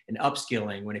reskilling and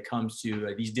upskilling when it comes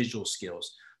to these digital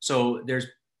skills. So there's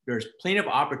plenty of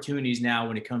opportunities now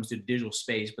when it comes to the digital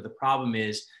space, but the problem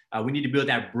is we need to build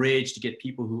that bridge to get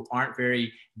people who aren't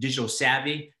very digital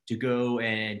savvy to go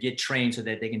and get trained so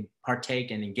that they can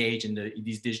partake and engage in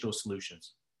these digital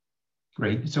solutions.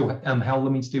 Great. So Hal,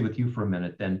 let me stay with you for a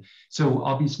minute then. So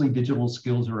obviously digital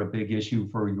skills are a big issue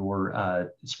for your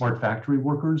smart factory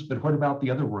workers, but what about the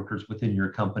other workers within your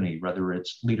company, whether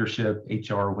it's leadership,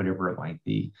 HR, whatever it might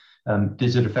be?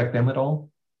 Does it affect them at all?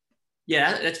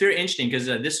 Yeah, that's very interesting because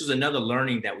this was another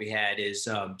learning that we had is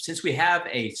since we have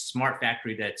a smart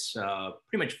factory that's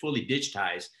pretty much fully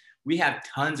digitized, we have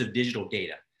tons of digital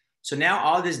data. So now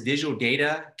all this digital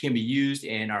data can be used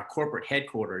in our corporate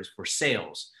headquarters for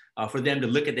sales. For them to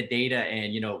look at the data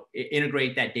and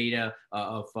integrate that data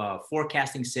of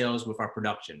forecasting sales with our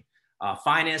production.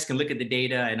 Finance can look at the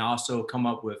data and also come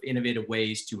up with innovative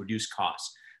ways to reduce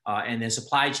costs. And then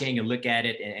supply chain can look at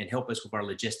it and help us with our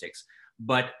logistics.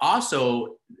 But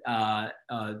also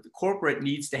corporate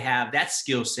needs to have that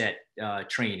skill set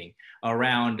training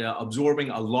around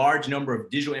absorbing a large number of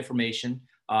digital information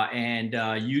and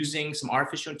using some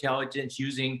artificial intelligence,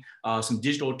 using some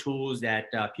digital tools that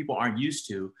people aren't used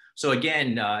to. So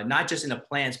again, not just in the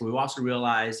plants, but we've also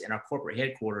realized in our corporate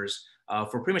headquarters,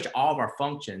 for pretty much all of our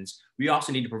functions, we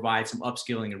also need to provide some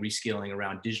upskilling and reskilling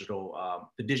around digital,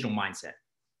 the digital mindset.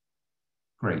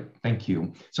 Great, thank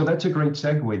you. So that's a great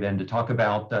segue then to talk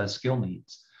about skill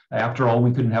needs. After all,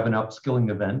 we couldn't have an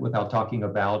upskilling event without talking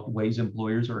about ways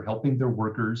employers are helping their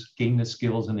workers gain the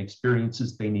skills and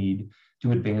experiences they need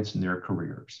to advance in their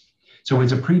careers. So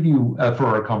as a preview for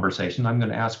our conversation, I'm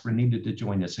going to ask Renita to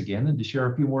join us again and to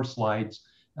share a few more slides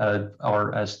of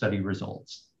our study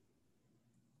results.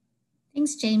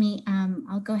 Thanks, Jamie.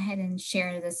 I'll go ahead and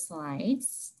share the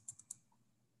slides.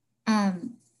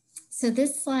 So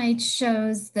this slide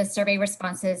shows the survey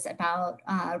responses about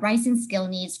rising skill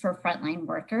needs for frontline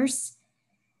workers.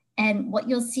 And what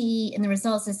you'll see in the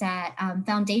results is that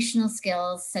foundational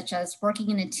skills such as working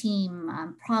in a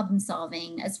team, problem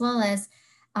solving, as well as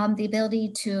the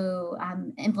ability to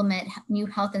implement new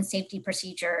health and safety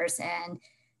procedures and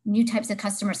new types of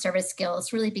customer service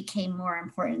skills really became more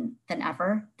important than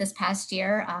ever this past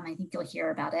year. I think you'll hear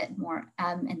about it more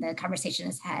in the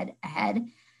conversation ahead.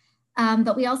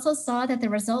 But we also saw that the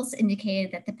results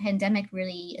indicated that the pandemic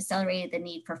really accelerated the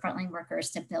need for frontline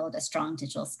workers to build a strong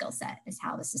digital skill set, is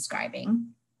how it's describing.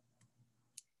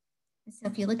 So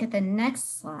if you look at the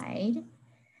next slide,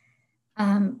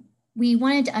 we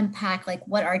wanted to unpack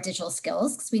what are digital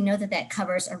skills, because we know that that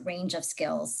covers a range of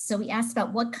skills. So we asked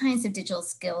about what kinds of digital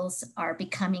skills are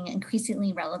becoming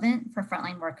increasingly relevant for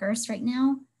frontline workers right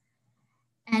now.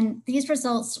 And these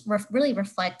results really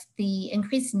reflect the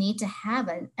increased need to have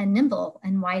a nimble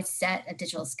and wide set of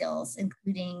digital skills,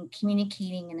 including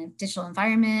communicating in a digital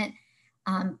environment,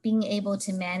 being able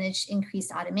to manage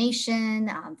increased automation,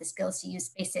 the skills to use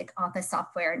basic office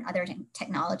software and other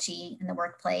technology in the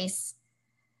workplace.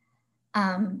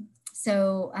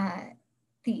 So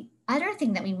the other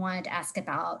thing that we wanted to ask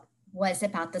about was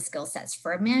about the skill sets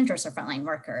for managers or frontline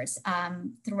workers.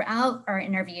 Throughout our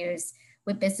interviews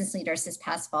with business leaders this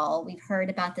past fall, we've heard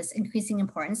about this increasing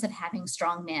importance of having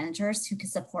strong managers who can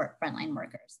support frontline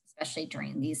workers, especially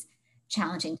during these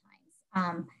challenging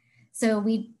times. So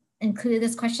we included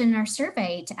this question in our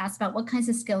survey to ask about what kinds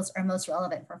of skills are most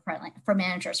relevant for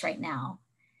managers right now.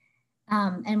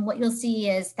 And what you'll see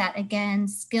is that, again,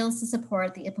 skills to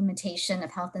support the implementation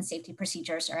of health and safety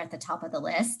procedures are at the top of the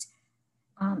list.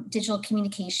 Digital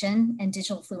communication and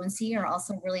digital fluency are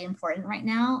also really important right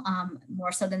now,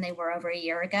 more so than they were over a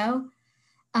year ago.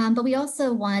 But we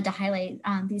also wanted to highlight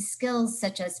these skills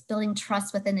such as building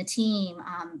trust within a team,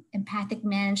 empathic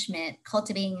management,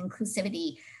 cultivating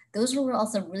inclusivity. Those were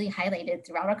also really highlighted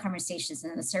throughout our conversations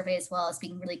and in the survey, as well as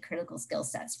being really critical skill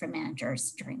sets for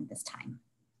managers during this time.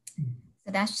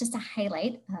 So that's just a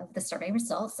highlight of the survey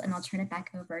results, and I'll turn it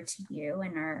back over to you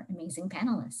and our amazing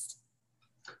panelists.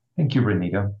 Thank you,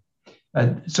 Renita.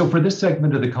 So for this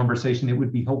segment of the conversation, it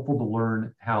would be helpful to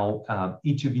learn how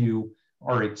each of you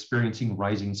are experiencing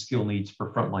rising skill needs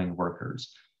for frontline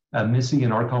workers. Missy,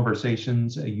 in our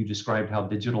conversations, you described how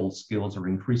digital skills are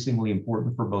increasingly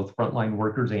important for both frontline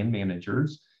workers and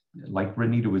managers, like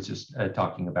Renita was just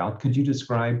talking about. Could you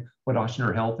describe what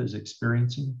Ochsner Health is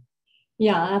experiencing?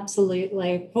 Yeah,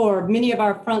 absolutely. For many of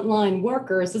our frontline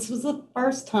workers, this was the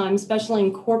first time, especially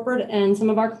in corporate and some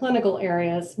of our clinical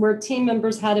areas, where team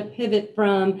members had to pivot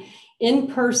from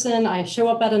in-person, I show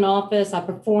up at an office, I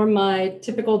perform my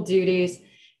typical duties,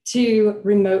 to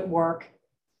remote work.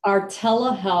 Our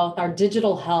telehealth, our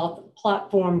digital health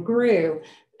platform grew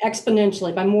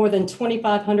exponentially by more than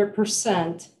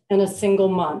 2,500% in a single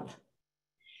month.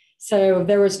 So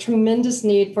there was tremendous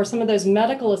need for some of those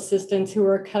medical assistants who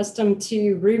are accustomed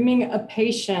to rooming a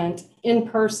patient in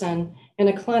person in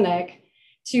a clinic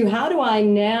to how do I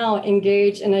now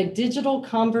engage in a digital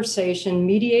conversation,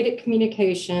 mediated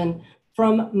communication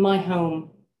from my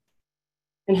home.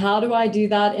 And how do I do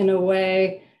that in a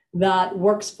way that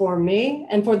works for me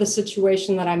and for the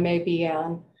situation that I may be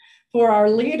in? For our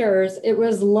leaders, it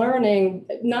was learning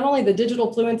not only the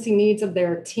digital fluency needs of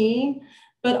their team,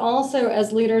 but also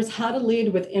as leaders, how to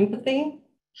lead with empathy,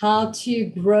 how to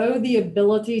grow the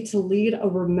ability to lead a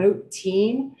remote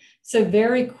team. So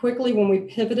very quickly, when we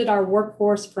pivoted our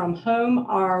workforce from home,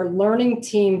 our learning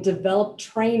team developed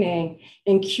training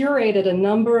and curated a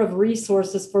number of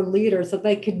resources for leaders that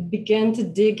they could begin to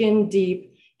dig in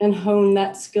deep and hone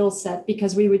that skill set,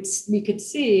 because we could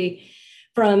see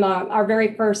from our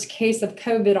very first case of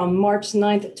COVID on March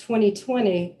 9th,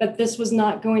 2020, that this was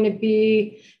not going to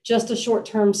be just a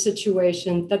short-term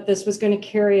situation, that this was going to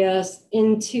carry us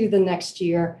into the next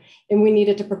year. And we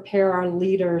needed to prepare our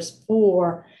leaders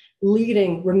for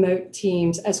leading remote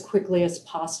teams as quickly as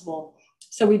possible.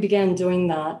 So we began doing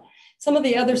that. Some of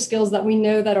the other skills that we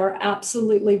know that are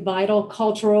absolutely vital: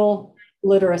 cultural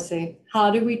literacy. How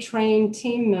do we train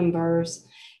team members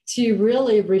to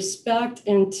really respect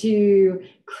and to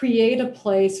create a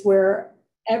place where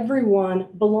everyone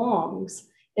belongs?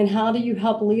 And how do you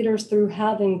help leaders through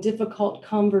having difficult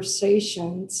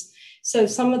conversations? So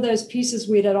some of those pieces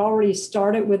we had already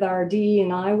started with our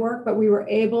DE&I work, but we were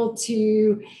able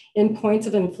to, in points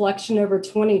of inflection over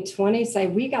 2020, say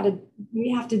we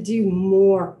have to do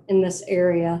more in this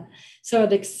area. So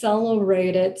it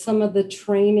accelerated some of the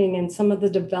training and some of the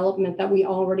development that we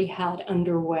already had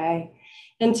underway.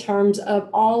 In terms of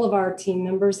all of our team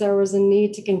members, there was a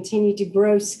need to continue to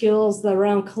grow skills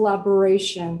around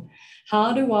collaboration.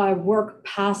 How do I work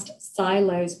past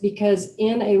silos? Because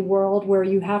in a world where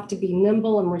you have to be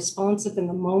nimble and responsive in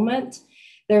the moment,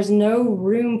 there's no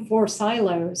room for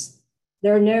silos.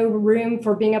 There's no room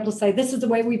for being able to say, this is the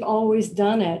way we've always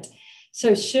done it.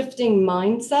 So shifting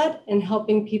mindset and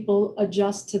helping people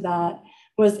adjust to that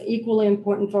was equally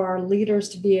important for our leaders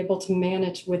to be able to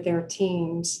manage with their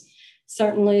teams.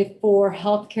 Certainly for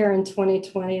healthcare in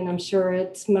 2020, and I'm sure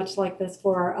it's much like this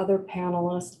for our other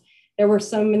panelists, there were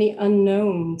so many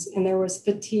unknowns, and there was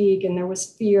fatigue, and there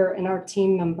was fear in our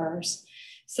team members.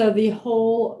 So the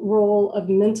whole role of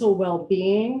mental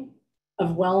well-being,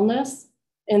 of wellness,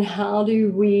 and how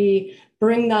do we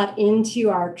bring that into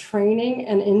our training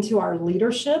and into our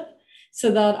leadership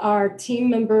so that our team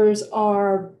members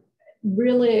are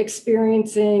really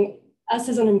experiencing us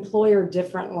as an employer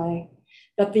differently,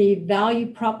 that the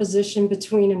value proposition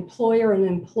between employer and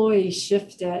employee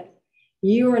shifted.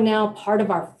 You are now part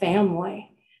of our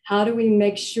family. How do we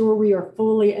make sure we are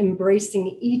fully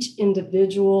embracing each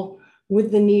individual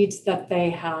with the needs that they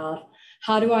have?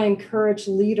 How do I encourage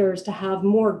leaders to have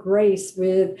more grace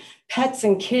with pets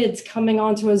and kids coming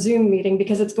onto a Zoom meeting,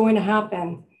 because it's going to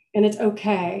happen and it's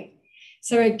okay?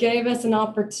 So it gave us an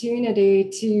opportunity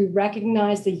to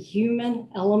recognize the human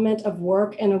element of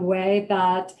work in a way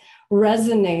that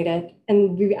resonated,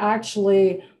 and we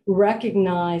actually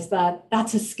recognize that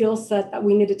that's a skill set that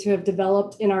we needed to have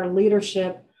developed in our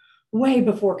leadership way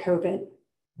before COVID,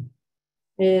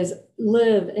 is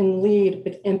live and lead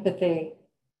with empathy,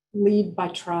 lead by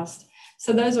trust.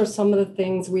 So those are some of the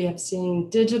things we have seen.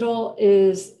 Digital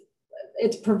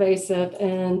it's pervasive,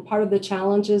 and part of the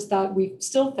challenges that we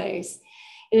still face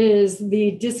is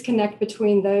the disconnect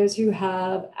between those who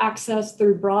have access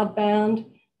through broadband,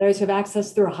 those who have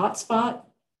access through a hotspot,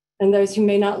 and those who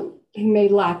may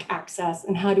lack access,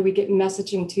 and how do we get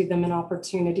messaging to them and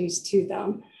opportunities to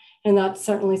them? And that's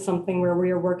certainly something where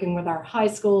we are working with our high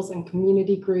schools and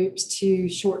community groups to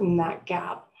shorten that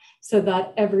gap so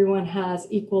that everyone has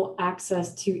equal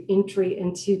access to entry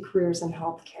into careers in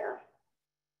healthcare.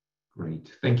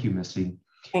 Great, thank you, Missy.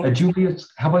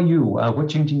 Julius, how about you? What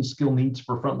changing skill needs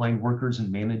for frontline workers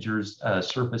and managers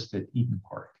surfaced at Eaton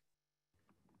Park?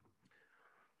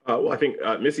 Well, I think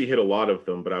Missy hit a lot of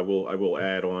them, but I will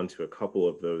add on to a couple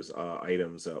of those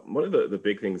items. One of the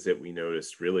big things that we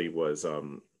noticed really was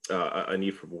a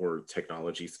need for more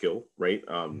technology skill, right?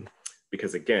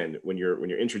 Because again, when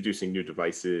you're introducing new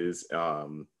devices,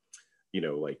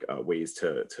 like ways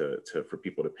for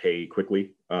people to pay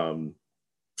quickly and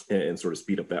sort of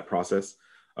speed up that process.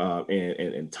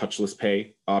 And touchless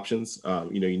pay options,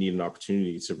 you need an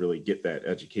opportunity to really get that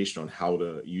education on how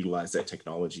to utilize that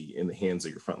technology in the hands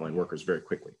of your frontline workers very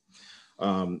quickly.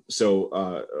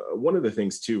 So one of the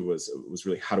things too was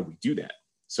really, how do we do that?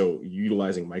 So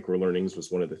utilizing micro learnings was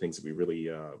one of the things that we really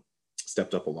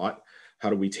stepped up a lot. How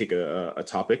do we take a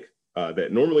topic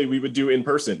that normally we would do in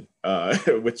person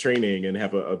with training and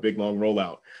have a big long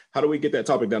rollout? How do we get that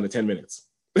topic down to 10 minutes?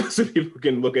 So people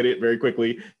can look at it very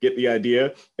quickly, get the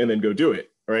idea, and then go do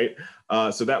it, right?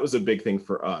 So that was a big thing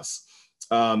for us.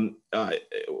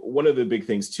 One of the big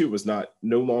things too was no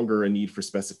longer a need for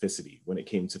specificity when it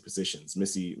came to positions.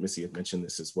 Missy had mentioned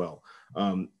this as well.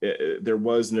 There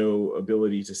was no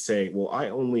ability to say, well, I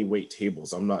only wait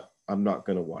tables. I'm not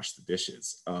going to wash the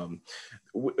dishes.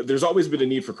 There's always been a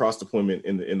need for cross deployment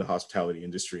in the hospitality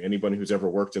industry. Anyone who's ever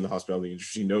worked in the hospitality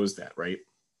industry knows that, right?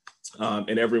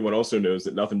 And everyone also knows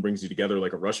that nothing brings you together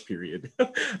like a rush period.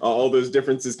 All those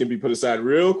differences can be put aside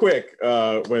real quick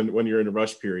when you're in a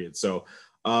rush period. So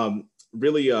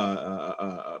really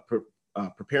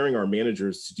preparing our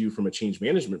managers to do from a change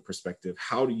management perspective,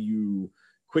 how do you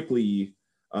quickly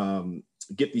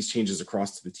get these changes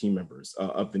across to the team members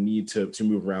of the need to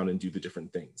move around and do the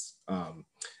different things.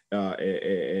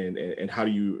 And how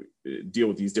do you deal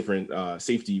with these different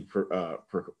safety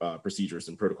procedures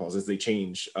and protocols as they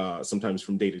change sometimes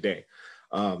from day to day.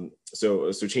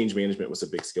 So change management was a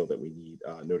big skill that we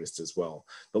noticed as well.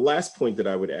 The last point that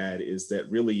I would add is that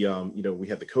really, we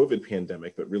had the COVID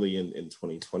pandemic, but really in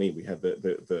 2020, we had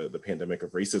the pandemic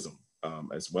of racism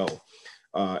as well.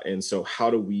 And so how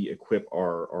do we equip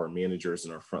our managers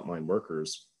and our frontline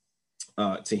workers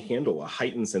to handle a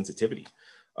heightened sensitivity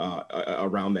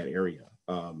around that area?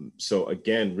 So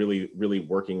again, really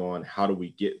working on how do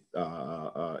we get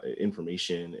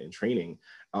information and training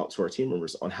out to our team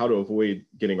members on how to avoid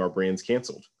getting our brands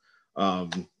canceled.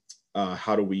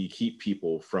 How do we keep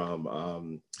people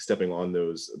from stepping on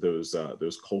those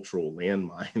cultural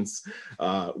landmines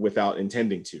without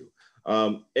intending to?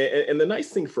 And the nice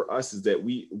thing for us is that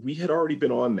we had already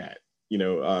been on that.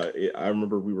 I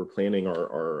remember we were planning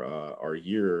our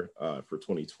year for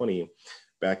 2020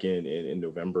 back in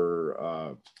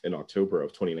November and October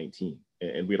of 2019.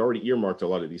 And we had already earmarked a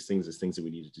lot of these things as things that we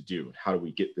needed to do. How do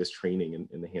we get this training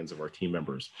in the hands of our team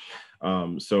members?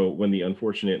 So when the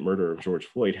unfortunate murder of George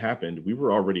Floyd happened, we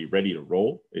were already ready to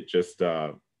roll. It just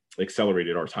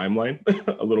accelerated our timeline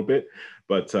a little bit,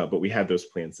 but we had those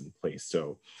plans in place.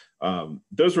 So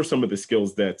those were some of the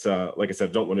skills that, like I said,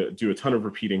 I don't want to do a ton of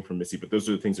repeating from Missy, but those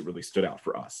are the things that really stood out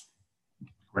for us.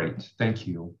 Great, thank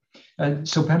you.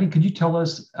 So Patty, could you tell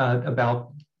us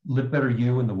about Live Better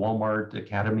U and the Walmart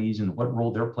Academies and what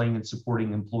role they're playing in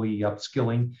supporting employee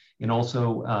upskilling? And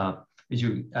also, as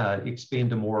you expand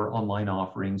to more online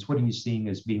offerings, what are you seeing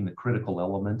as being the critical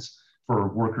elements for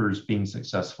workers being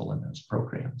successful in those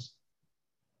programs?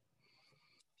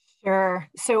 Sure.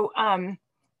 So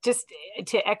just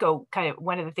to echo kind of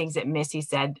one of the things that Missy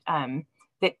said,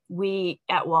 that we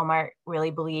at Walmart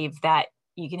really believe that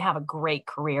you can have a great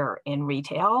career in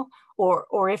retail,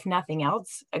 or if nothing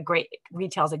else,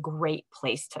 retail is a great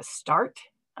place to start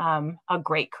a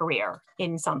great career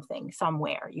in something,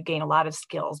 somewhere. You gain a lot of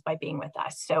skills by being with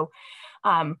us. So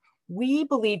we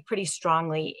believe pretty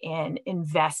strongly in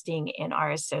investing in our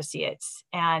associates,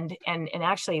 and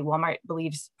actually Walmart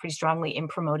believes pretty strongly in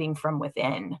promoting from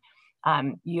within.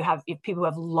 You have people who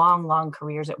have long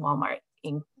careers at Walmart,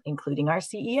 including our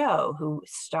CEO, who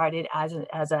started as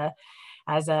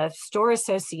a store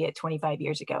associate 25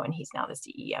 years ago, and he's now the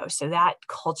CEO. So that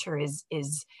culture is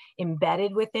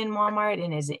embedded within Walmart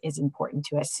and is important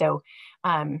to us. So,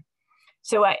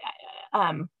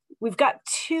 we've got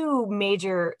two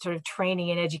major sort of training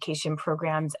and education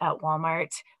programs at Walmart,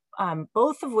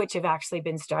 both of which have actually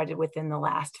been started within the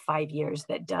last 5 years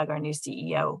that Doug, our new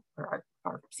CEO, or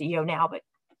our CEO now, but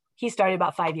he started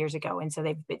about 5 years ago. And so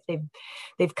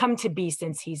they've come to be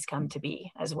since he's come to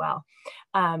be as well.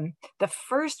 The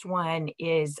first one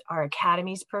is our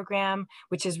Academies program,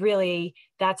 which is really,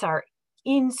 that's our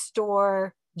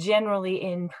in-store, generally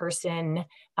in-person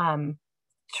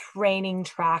training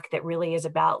track that really is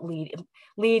about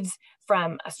leads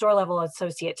from a store level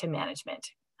associate to management.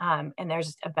 And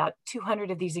there's about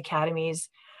 200 of these academies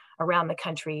around the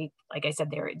country. Like I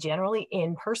said, they're generally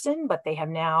in person, but they have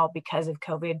now, because of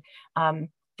COVID,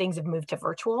 things have moved to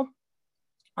virtual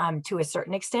to a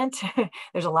certain extent.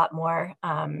 There's a lot more.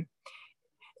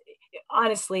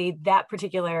 Honestly,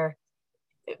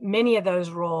 many of those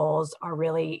roles are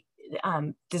really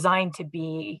designed to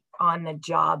be on the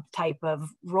job type of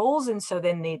roles. And so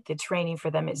then the training for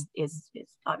them is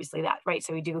obviously that, right?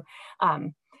 So we do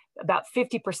about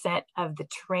 50% of the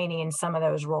training in some of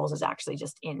those roles is actually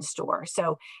just in store.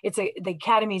 So the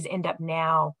academies end up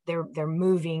now, they're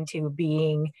moving to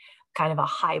being kind of a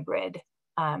hybrid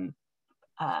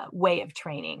way of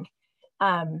training.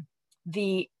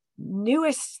 The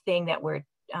newest thing that we're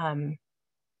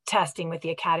testing with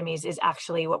the academies is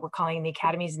actually what we're calling the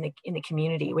academies in the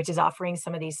community, which is offering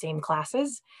some of these same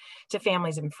classes to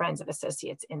families and friends of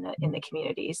associates in the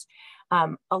communities.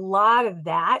 A lot of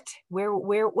that,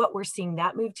 what we're seeing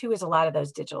that move to is a lot of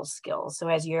those digital skills. So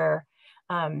as you're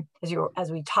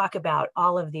as we talk about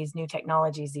all of these new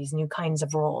technologies, these new kinds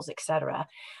of roles, et cetera,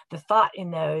 the thought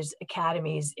in those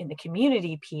academies in the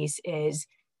community piece is,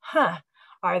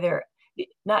 are there,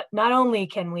 not only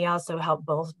can we also help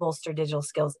bolster digital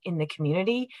skills in the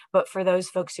community, but for those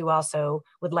folks who also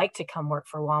would like to come work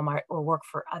for Walmart or work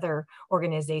for other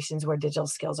organizations where digital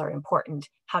skills are important,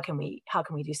 how can we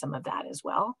do some of that as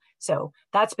well? So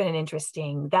that's been an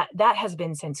interesting, that has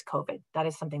been since COVID. That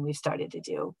is something we've started to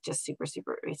do just super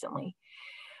recently.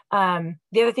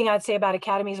 The other thing I'd say about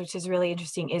academies, which is really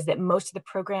interesting, is that most of the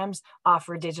programs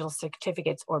offer digital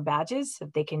certificates or badges, so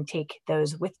they can take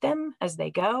those with them as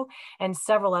they go. And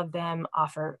several of them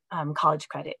offer college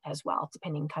credit as well,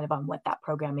 depending kind of on what that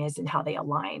program is and how they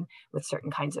align with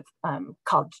certain kinds of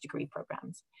college degree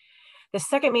programs. The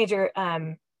second major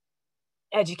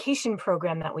education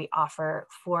program that we offer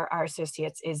for our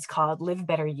associates is called Live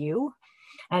Better U.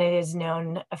 And it is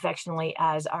known affectionately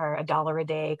as our $1 a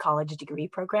day college degree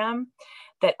program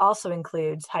that also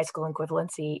includes high school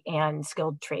equivalency and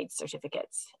skilled trade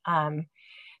certificates.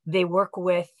 They work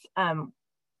with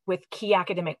key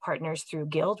academic partners through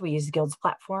Guild. We use Guild's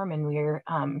platform, and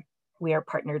we are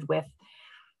partnered with,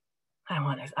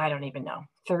 I don't even know,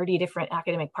 30 different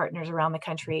academic partners around the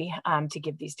country to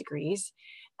give these degrees.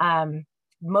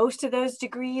 Most of those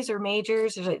degrees or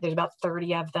majors, there's about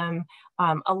 30 of them,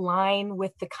 align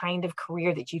with the kind of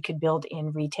career that you could build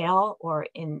in retail or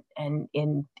in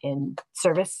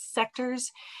service sectors.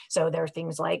 So there are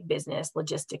things like business,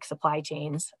 logistics, supply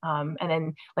chains. And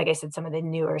then, like I said, some of the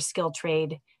newer skilled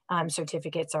trade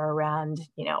certificates are around,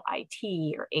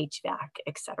 IT or HVAC,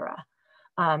 et cetera.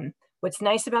 What's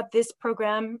nice about this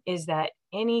program is that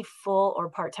any full or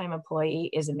part-time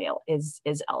employee is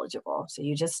eligible. So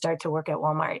you just start to work at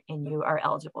Walmart and you are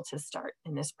eligible to start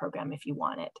in this program if you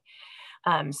want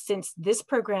it. Since this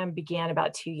program began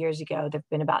about 2 years ago, there've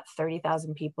been about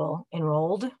 30,000 people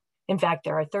enrolled. In fact,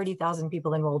 there are 30,000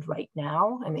 people enrolled right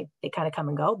now, and they kind of come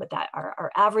and go, but that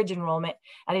our average enrollment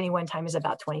at any one time is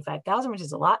about 25,000, which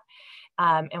is a lot.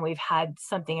 And we've had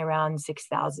something around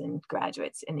 6,000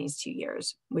 graduates in these 2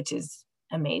 years, which is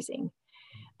amazing.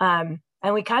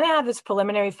 And we kind of have this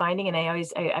preliminary finding, and I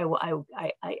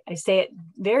say it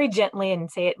very gently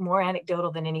and say it more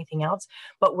anecdotal than anything else,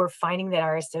 but we're finding that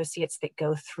our associates that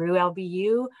go through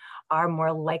LBU are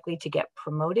more likely to get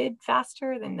promoted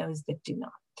faster than those that do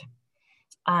not.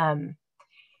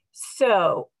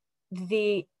 So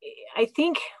I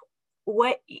think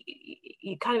what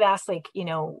you kind of asked, like,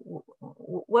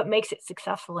 what makes it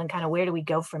successful and kind of where do we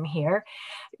go from here?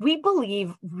 We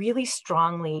believe really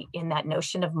strongly in that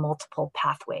notion of multiple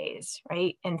pathways,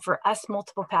 right? And for us,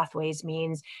 multiple pathways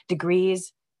means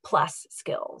degrees plus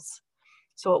skills.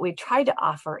 So what we try to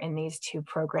offer in these two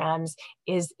programs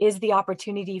is the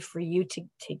opportunity for you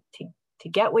to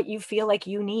get what you feel like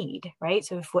you need, right?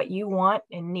 So if what you want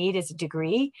and need is a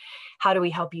degree, how do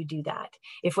we help you do that?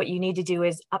 If what you need to do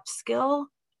is upskill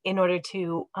in order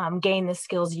to gain the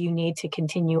skills you need to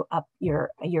continue up your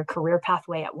career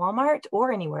pathway at Walmart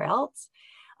or anywhere else,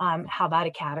 how about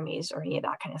academies or any of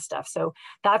that kind of stuff? So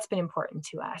that's been important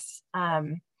to us.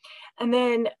 And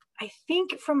then I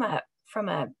think from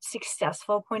a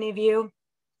successful point of view,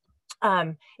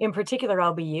 in particular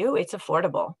LBU, it's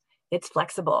affordable. It's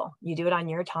flexible. You do it on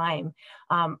your time.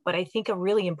 But I think a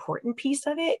really important piece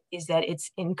of it is that it's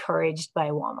encouraged by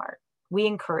Walmart. We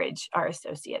encourage our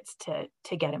associates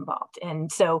to get involved.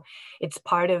 And so it's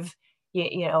part of,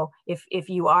 if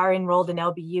you are enrolled in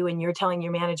LBU and you're telling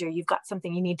your manager you've got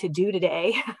something you need to do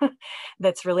today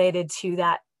that's related to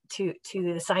that, to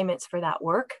the assignments for that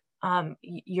work,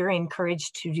 you're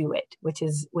encouraged to do it, which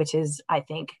is, I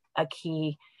think, a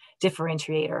key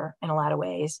differentiator in a lot of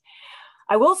ways.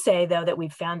 I will say, though, that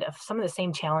we've found some of the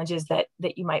same challenges that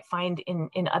you might find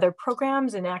in other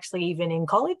programs and actually even in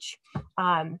college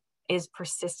is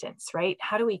persistence, right?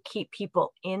 How do we keep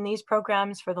people in these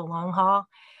programs for the long haul?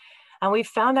 And we've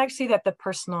found actually that the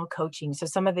personal coaching, so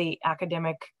some of the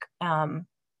academic and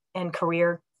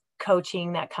career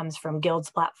coaching that comes from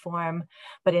Guild's platform,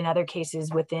 but in other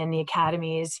cases within the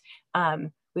academies,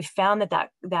 we've found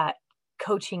that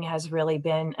coaching has really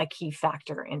been a key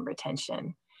factor in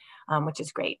retention. Which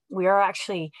is great. We're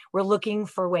looking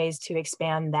for ways to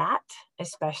expand that,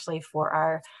 especially for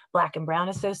our Black and Brown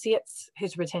associates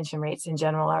whose retention rates in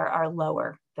general are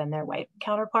lower than their white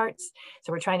counterparts.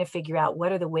 So we're trying to figure out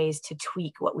what are the ways to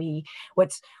tweak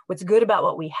what's good about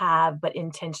what we have, but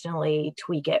intentionally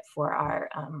tweak it for our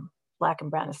Black and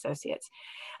Brown associates.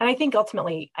 And I think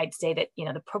ultimately I'd say that, you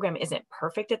know, the program isn't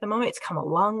perfect at the moment. It's come a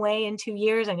long way in 2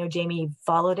 years. I know Jamie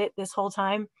followed it this whole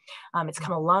time. It's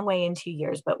come a long way in 2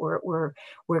 years, but we're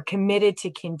committed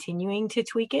to continuing to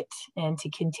tweak it and to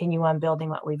continue on building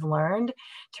what we've learned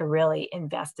to really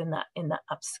invest in the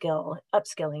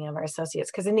upskilling of our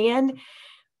associates. Because in the end,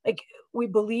 like, we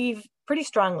believe pretty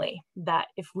strongly that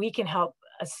if we can help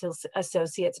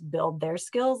associates build their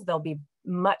skills, they'll be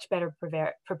much better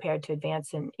prepared to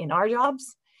advance in our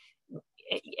jobs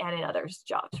and in others'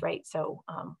 jobs, right? So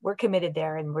we're committed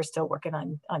there, and we're still working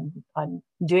on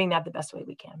doing that the best way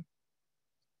we can.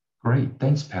 Great,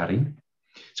 thanks, Patty.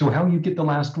 So how you get the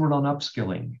last word on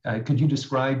upskilling? Could you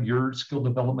describe your skill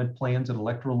development plans at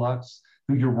Electrolux,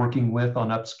 who you're working with on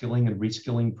upskilling and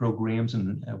reskilling programs,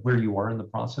 and where you are in the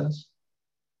process?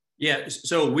 Yeah,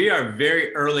 so we are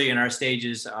very early in our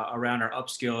stages around our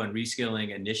upskill and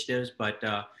reskilling initiatives, but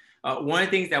one of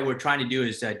the things that we're trying to do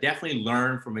is definitely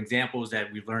learn from examples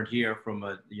that we've learned here from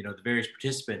you know, the various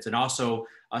participants, and also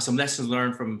some lessons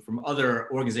learned from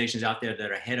other organizations out there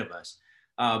that are ahead of us.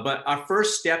 But our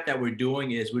first step that we're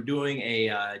doing is we're doing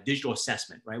a digital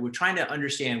assessment, right? We're trying to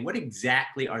understand what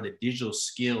exactly are the digital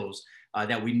skills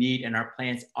that we need in our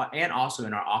plants and also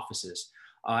in our offices.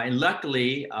 And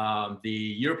luckily, the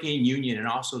European Union and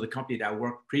also the company that I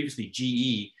worked previously,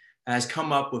 GE, has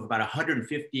come up with about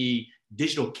 150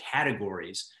 digital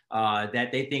categories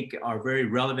that they think are very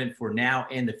relevant for now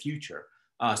and the future.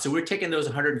 So we're taking those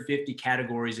 150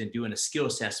 categories and doing a skill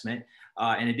assessment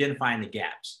and identifying the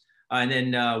gaps. And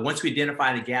then once we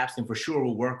identify the gaps, then for sure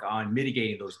we'll work on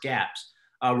mitigating those gaps.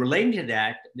 Relating to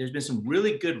that, there's been some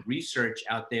really good research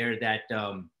out there that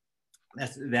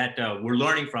we're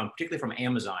learning from, particularly from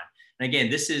Amazon. And again,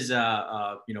 this is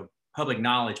you know, public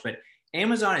knowledge, but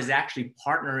Amazon is actually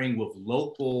partnering with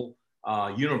local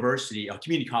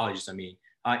community colleges,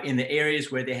 in the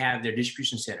areas where they have their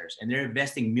distribution centers, and they're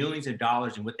investing millions of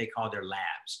dollars in what they call their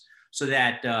labs, so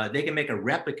that they can make a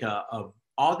replica of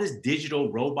all this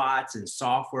digital robots and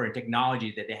software and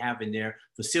technology that they have in their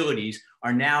facilities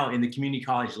are now in the community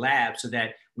college lab, so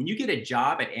that when you get a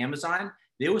job at Amazon,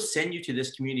 they will send you to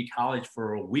this community college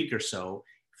for a week or so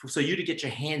you to get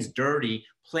your hands dirty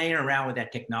playing around with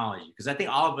that technology. Because I think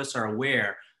all of us are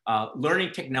aware,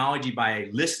 learning technology by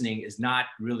listening is not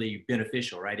really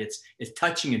beneficial, right? It's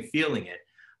touching and feeling it.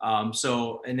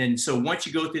 So once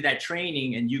you go through that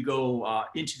training and you go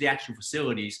into the actual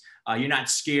facilities, you're not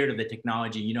scared of the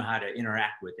technology, you know how to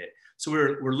interact with it. So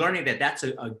we're learning that that's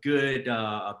a good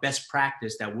best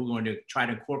practice that we're going to try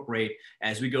to incorporate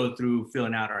as we go through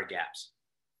filling out our gaps.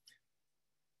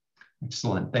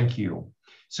 Excellent, thank you.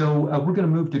 So we're going to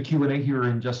move to Q&A here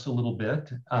in just a little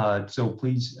bit. So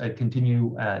please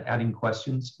continue adding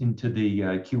questions into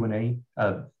the Q&A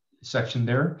section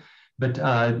there. But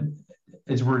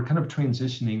as we're kind of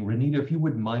transitioning, Renita, if you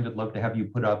wouldn't mind, I'd love to have you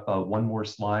put up one more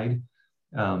slide.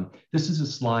 This is a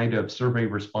slide of survey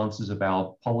responses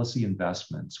about policy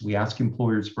investments. We ask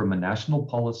employers from a national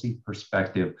policy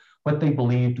perspective what they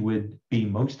believed would be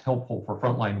most helpful for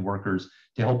frontline workers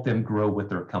to help them grow with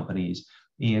their companies.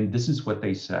 And this is what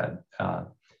they said.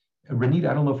 Renita,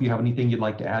 I don't know if you have anything you'd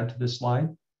like to add to this slide.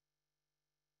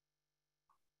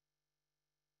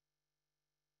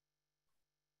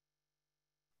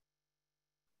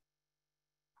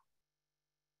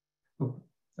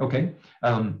 Okay.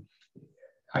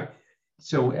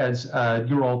 So as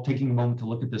you're all taking a moment to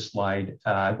look at this slide,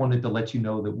 I wanted to let you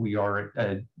know that we are,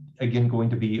 again, going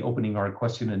to be opening our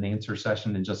question and answer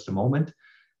session in just a moment.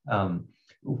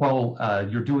 While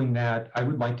you're doing that, I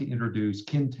would like to introduce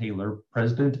Ken Taylor,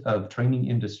 President of Training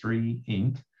Industry,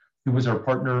 Inc., who was our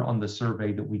partner on the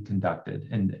survey that we conducted,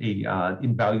 and an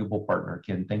invaluable partner.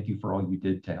 Ken, thank you for all you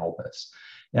did to help us.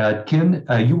 Ken,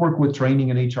 you work with training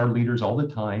and HR leaders all the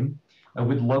time. I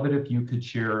would love it if you could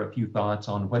share a few thoughts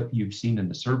on what you've seen in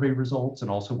the survey results and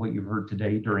also what you've heard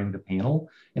today during the panel,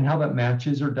 and how that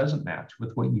matches or doesn't match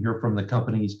with what you hear from the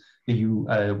companies that you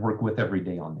work with every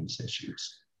day on these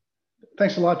issues.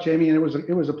 Thanks a lot, Jamie, and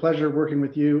it was a pleasure working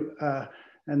with you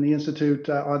and the Institute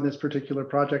on this particular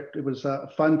project. It was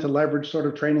fun to leverage sort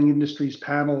of training industry's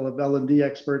panel of L&D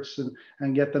experts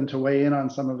and get them to weigh in on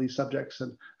some of these subjects.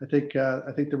 And I think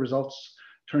the results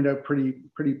turned out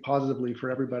pretty positively for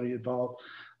everybody involved.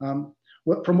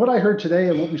 From what I heard today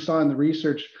and what we saw in the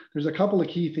research, there's a couple of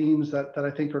key themes that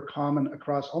I think are common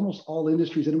across almost all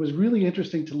industries. And it was really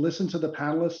interesting to listen to the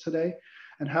panelists today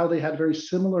and how they had very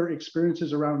similar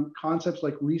experiences around concepts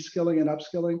like reskilling and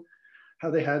upskilling, how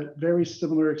they had very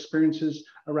similar experiences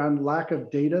around lack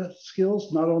of data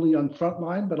skills, not only on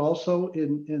frontline, but also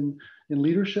in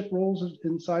leadership roles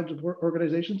inside of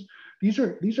organizations. These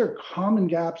are common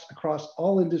gaps across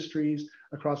all industries,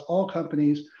 across all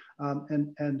companies,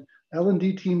 and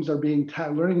L&D teams are being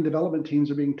learning and development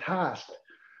teams are being tasked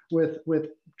with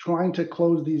trying to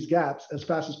close these gaps as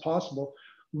fast as possible.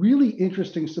 Really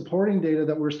interesting supporting data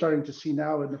that we're starting to see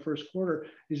now in the first quarter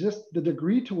is just the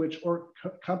degree to which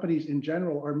companies in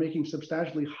general are making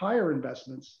substantially higher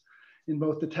investments in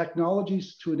both the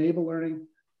technologies to enable learning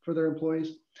for their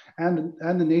employees and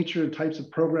the nature and types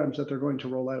of programs that they're going to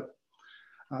roll out.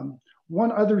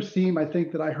 One other theme I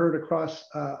think that I heard across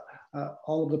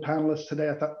all of the panelists today,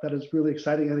 I thought that is really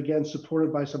exciting, and again,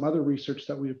 supported by some other research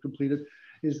that we've completed,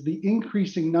 is the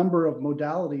increasing number of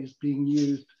modalities being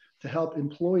used to help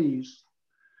employees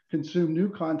consume new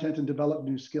content and develop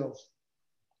new skills.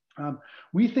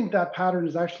 We think that pattern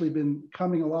has actually been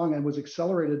coming along and was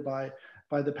accelerated by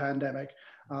the pandemic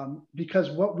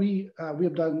because what we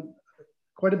have done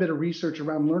quite a bit of research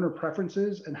around learner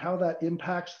preferences and how that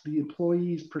impacts the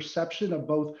employee's perception of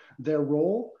both their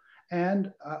role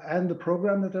and the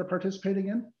program that they're participating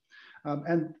in.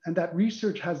 And that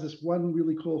research has this one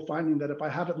really cool finding that if I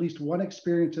have at least one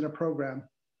experience in a program,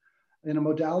 in a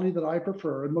modality that I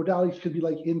prefer, and modalities could be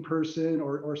like in-person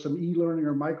or some e-learning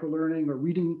or micro-learning or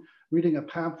reading a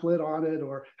pamphlet on it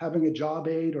or having a job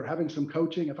aid or having some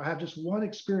coaching. If I have just one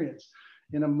experience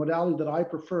in a modality that I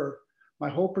prefer, my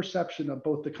whole perception of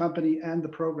both the company and the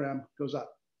program goes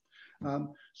up.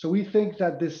 So we think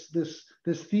that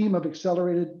this theme of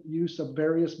accelerated use of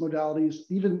various modalities,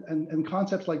 even and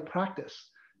concepts like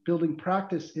practice, building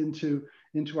practice into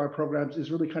our programs is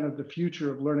really kind of the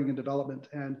future of learning and development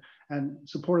and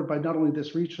supported by not only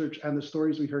this research and the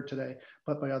stories we heard today,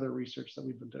 but by other research that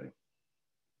we've been doing.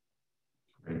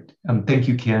 Great. Thank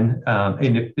you, Ken.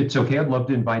 And if it's okay, I'd love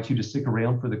to invite you to stick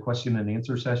around for the question and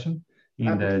answer session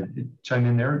and chime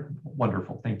in there.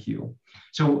 Wonderful, thank you.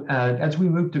 So as we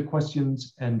move to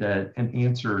questions and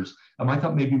answers, I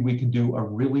thought maybe we could do a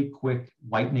really quick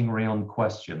lightning round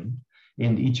question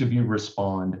and each of you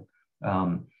respond.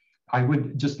 I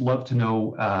would just love to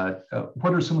know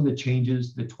what are some of the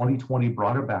changes that 2020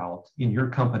 brought about in your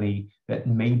company that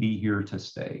may be here to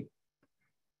stay?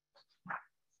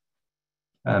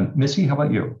 Missy, how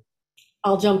about you?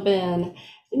 I'll jump in.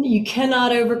 You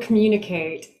cannot over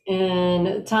communicate. In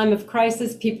a time of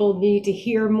crisis, people need to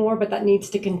hear more, but that needs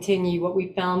to continue. What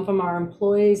we found from our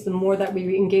employees, the more that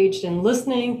we engaged in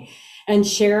listening and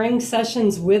sharing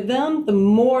sessions with them, the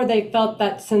more they felt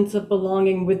that sense of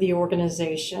belonging with the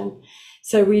organization.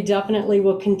 So we definitely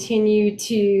will continue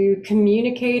to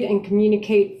communicate and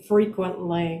communicate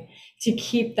frequently to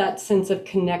keep that sense of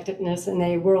connectedness in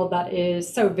a world that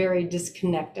is so very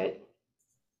disconnected.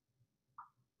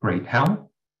 Great. Hal?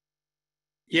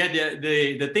 Yeah,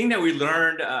 the thing that we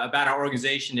learned about our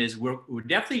organization is we're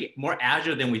definitely more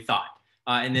agile than we thought.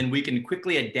 And then we can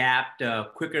quickly adapt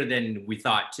quicker than we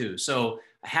thought too. So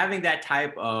having that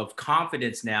type of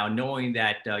confidence now, knowing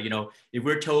that, if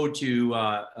we're told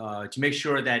to make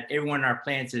sure that everyone in our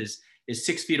plants is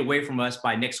 6 feet away from us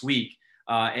by next week,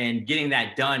 and getting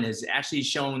that done has actually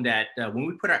shown that when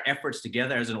we put our efforts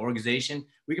together as an organization,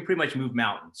 we can pretty much move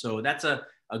mountains. So that's a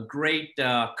great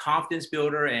confidence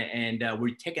builder, and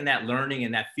we're taking that learning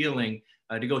and that feeling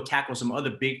to go tackle some other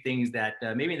big things that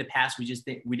maybe in the past we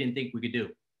didn't think we could do.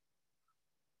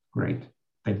 Great,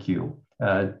 thank you.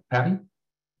 Patty?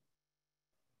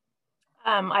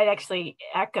 I'd actually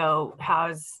echo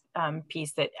Hal's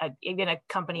piece that even a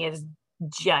company as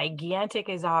gigantic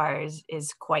as ours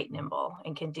is quite nimble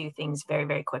and can do things very,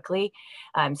 very quickly.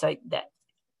 So that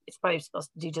it's probably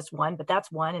supposed to do just one, but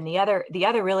that's one. And the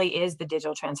other really is the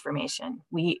digital transformation.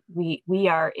 We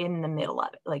are in the middle of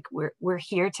it. Like we're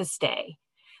here to stay.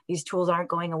 These tools aren't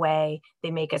going away.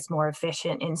 They make us more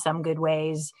efficient in some good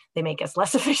ways. They make us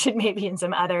less efficient maybe in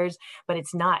some others, but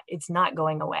it's not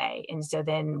going away. And so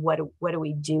then what do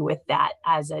we do with that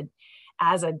as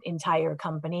an entire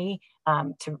company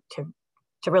to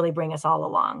really bring us all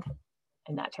along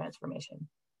in that transformation?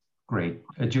 Great.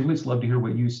 Julius, love to hear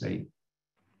what you say.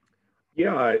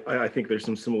 Yeah, I think there's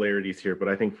some similarities here, but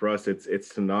I think for us, it's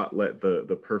to not let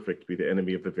the perfect be the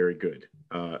enemy of the very good.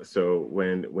 So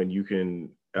when you've been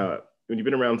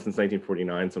around since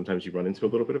 1949, sometimes you run into a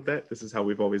little bit of that. This is how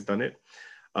we've always done it.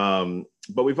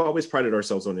 But we've always prided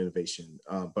ourselves on innovation.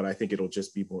 But I think it'll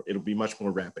be much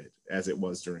more rapid as it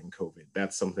was during COVID.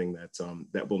 That's something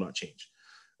that will not change.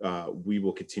 We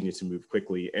will continue to move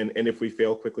quickly, and if we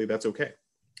fail quickly, that's okay.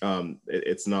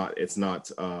 It's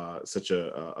not such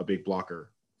a big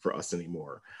blocker for us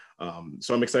anymore.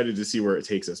 So I'm excited to see where it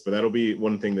takes us, but that'll be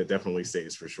one thing that definitely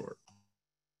stays for sure.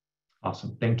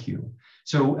 Awesome, thank you.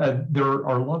 So there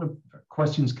are a lot of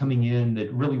questions coming in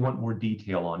that really want more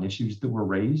detail on issues that were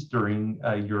raised during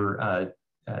your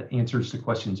answers to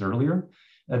questions earlier.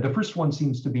 The first one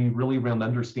seems to be really around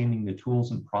understanding the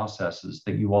tools and processes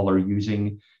that you all are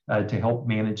using to help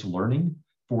manage learning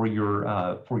for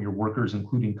your workers,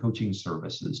 including coaching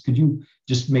services. Could you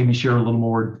just maybe share a little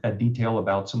more detail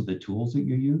about some of the tools that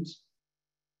you use?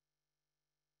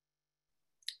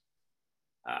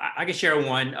 I can share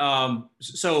one.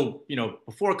 So,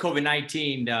 before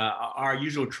COVID-19, our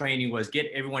usual training was get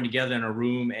everyone together in a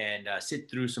room and sit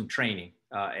through some training.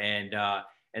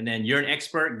 And then you're an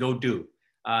expert, go do.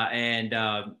 And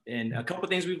a couple of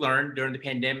things we've learned during the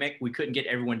pandemic, we couldn't get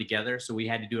everyone together, so we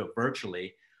had to do it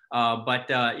virtually. But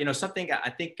something I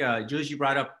think, Jules, you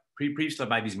brought up previously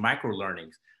about these micro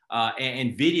learnings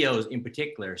and videos in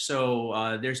particular.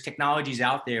 So there's technologies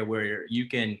out there where you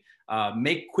can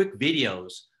make quick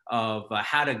videos of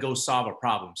how to go solve a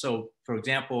problem. So for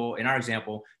example, in our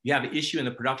example, you have an issue in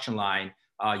the production line.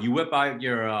 You whip out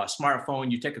your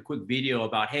smartphone, you take a quick video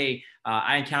about, hey,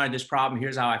 I encountered this problem,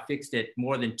 here's how I fixed it,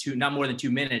 not more than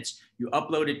 2 minutes. You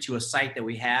upload it to a site that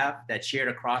we have that's shared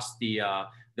across the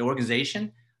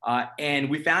organization. And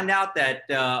we found out that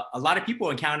a lot of people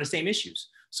encounter the same issues.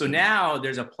 So now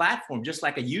there's a platform just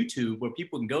like a YouTube where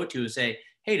people can go to and say,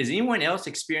 hey, does anyone else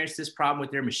experience this problem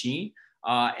with their machine?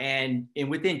 And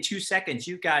within 2 seconds,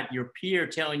 you've got your peer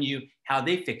telling you how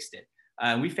they fixed it.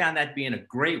 We found that being a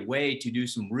great way to do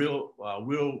some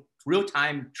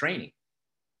real-time training.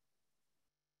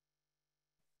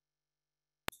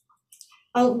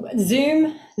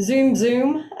 Zoom,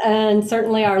 and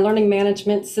certainly our learning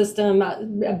management system,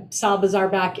 SAB is our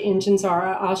back engine, so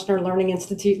our Ochsner Learning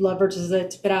Institute leverages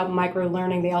it to put out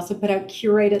micro-learning. They also put out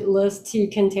curated lists, to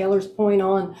Ken Taylor's point,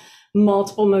 on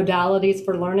multiple modalities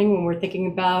for learning. When we're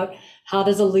thinking about how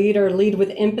does a leader lead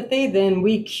with empathy, then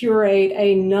we curate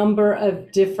a number of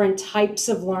different types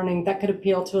of learning that could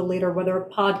appeal to a leader, whether a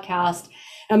podcast,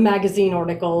 a magazine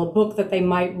article, a book that they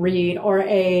might read, or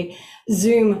a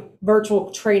Zoom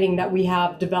virtual training that we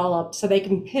have developed, so they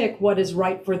can pick what is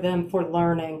right for them for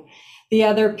learning. The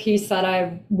other piece that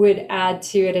I would add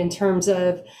to it in terms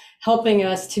of helping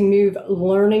us to move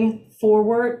learning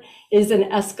forward is an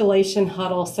escalation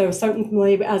huddle. So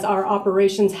certainly as our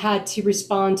operations had to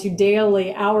respond to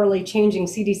daily, hourly changing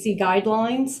CDC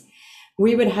guidelines,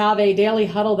 we would have a daily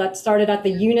huddle that started at the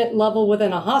unit level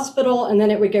within a hospital, and then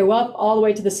it would go up all the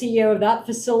way to the CEO of that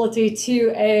facility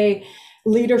to a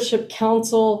leadership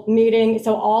council meeting.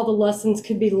 So all the lessons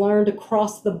could be learned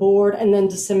across the board and then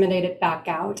disseminated back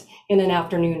out in an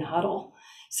afternoon huddle.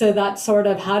 So that's sort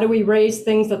of how do we raise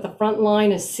things that the front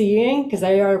line is seeing, because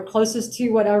they are closest to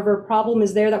whatever problem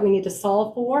is there that we need to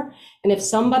solve for. And if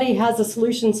somebody has a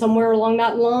solution somewhere along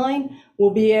that line,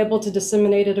 we'll be able to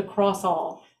disseminate it across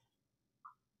all.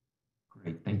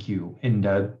 Great, thank you. And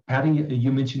Patty,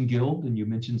 you mentioned Guild and you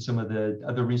mentioned some of the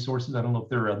other resources. I don't know if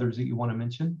there are others that you want to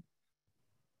mention.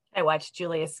 I watched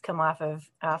Julius come off of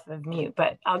mute,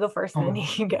 but I'll go first and then he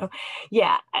can go.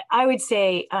 Yeah, I would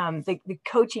say the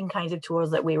coaching kinds of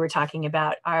tools that we were talking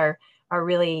about are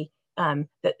really the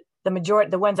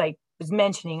majority, the ones I was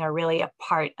mentioning are really a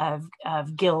part of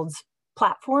Guild's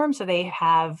platform. So they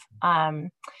have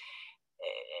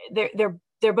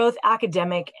they're both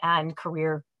academic and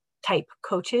career type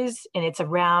coaches, and it's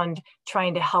around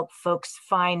trying to help folks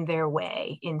find their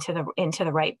way into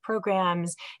the right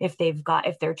programs. If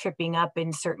they're tripping up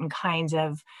in certain kinds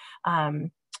of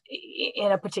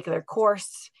in a particular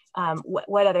course,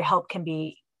 what other help can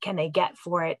they get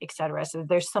for it, et cetera. So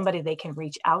there's somebody they can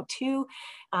reach out to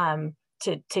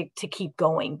keep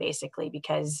going, basically,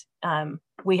 because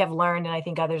we have learned, and I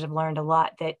think others have learned a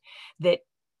lot, that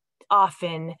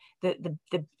often the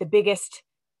biggest,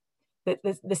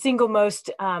 the single most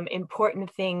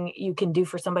important thing you can do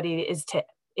for somebody is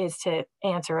to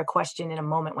answer a question in a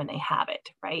moment when they have it,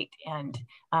 right? And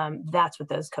that's what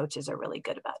those coaches are really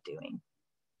good about doing.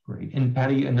 Great. And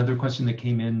Patty, another question that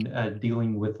came in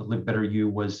dealing with Live Better You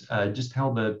was just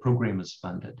how the program is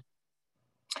funded.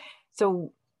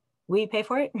 So we pay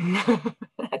for it.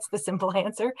 That's the simple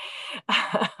answer.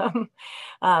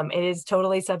 It is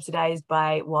totally subsidized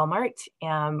by Walmart,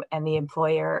 and the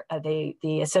employer,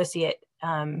 the associate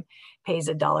pays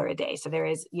 $1 a day. So there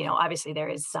is, obviously there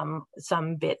is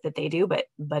some bit that they do,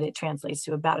 but it translates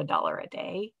to about $1 a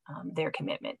day, their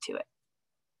commitment to it.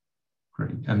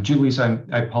 Great. Julius, I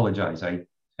apologize. I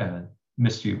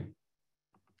missed you.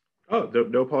 Oh,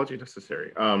 no apology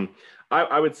necessary.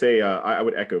 I would say I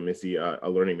would echo Missy, a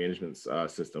learning management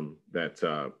system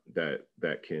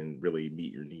that can really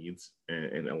meet your needs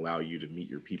and allow you to meet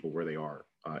your people where they are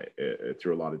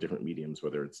through a lot of different mediums,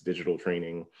 whether it's digital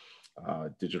training,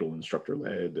 digital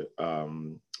instructor-led,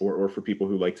 or for people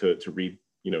who like to read,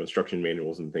 instruction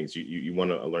manuals and things. You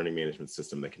want a learning management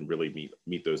system that can really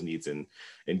meet those needs and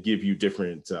give you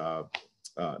different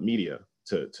media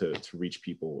to reach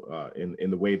people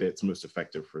in the way that's most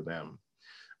effective for them.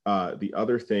 The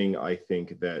other thing I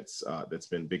think that's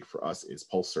been big for us is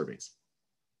pulse surveys.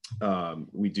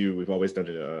 We've always done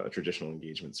a traditional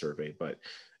engagement survey, but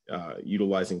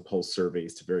utilizing pulse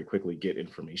surveys to very quickly get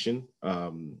information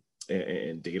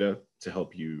and data to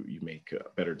help you make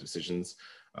better decisions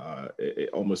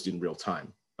almost in real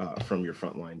time from your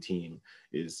frontline team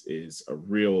is a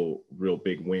real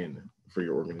big win for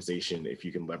your organization if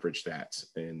you can leverage that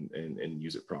and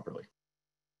use it properly.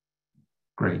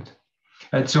 Great.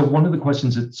 So one of the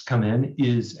questions that's come in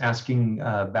is asking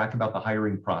back about the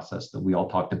hiring process that we all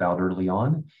talked about early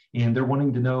on. And they're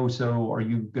wanting to know, so are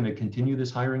you going to continue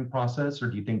this hiring process, or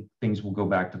do you think things will go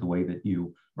back to the way that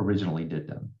you originally did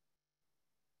them?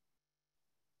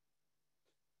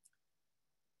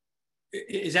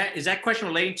 Is that question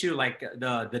relating to like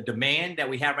the demand that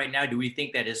we have right now? Do we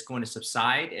think that it's going to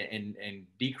subside and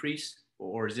decrease,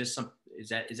 or is this is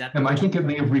that? I think it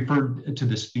may have referred to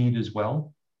the speed as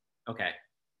well. Okay.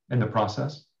 In the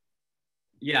process.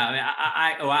 Yeah, I mean,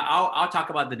 I'll talk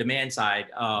about the demand side.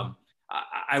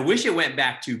 I wish it went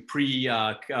back to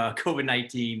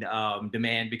pre-COVID-19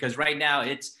 demand, because right now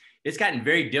it's gotten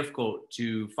very difficult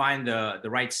to find the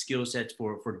right skill sets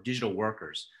for digital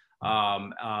workers.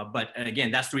 But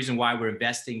again, that's the reason why we're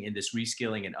investing in this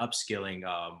reskilling and upskilling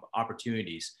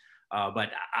opportunities.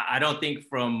 But I don't think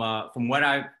from what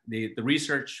the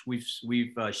research we've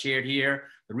shared here,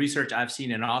 the research I've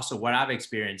seen, and also what I've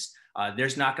experienced,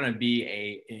 there's not going to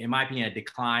be in my opinion, a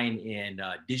decline in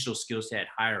digital skill set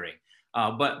hiring.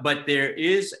 But there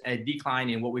is a decline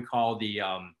in what we call the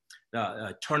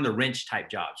turn the wrench type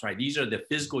jobs, right? These are the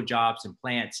physical jobs and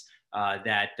plants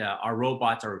that our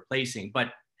robots are replacing.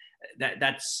 But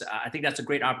I think that's a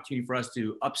great opportunity for us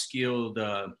to upskill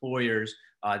the employers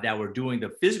that were doing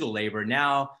the physical labor.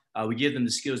 Now we give them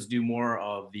the skills to do more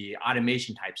of the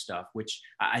automation type stuff, which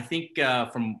I think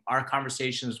from our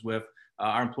conversations with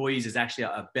our employees is actually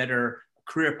a better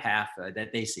career path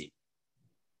that they see.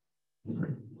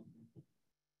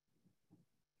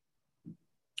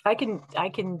 I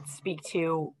can speak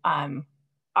to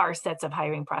our sets of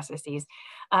hiring processes.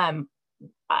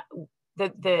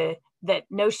 That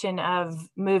notion of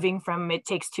moving from it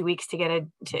takes 2 weeks to get a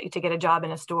job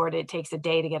in a store to it takes a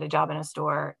day to get a job in a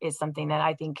store is something that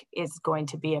I think is going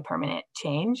to be a permanent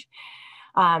change.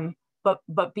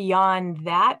 But beyond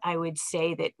that, I would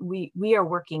say that we are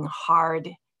working hard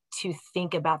to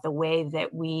think about the way that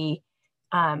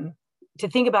to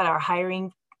think about our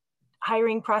hiring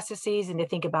processes and to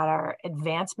think about our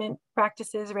advancement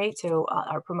practices, right? So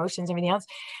our promotions, everything else,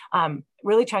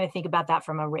 really trying to think about that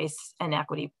from a race and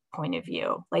equity point of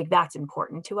view. Like that's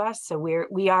important to us. So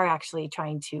we are actually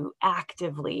trying to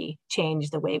actively change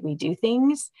the way we do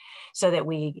things so that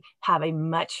we have a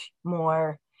much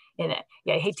more, I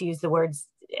hate to use the words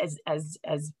as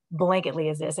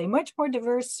blanketly as this, a much more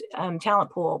diverse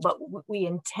talent pool, but we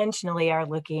intentionally are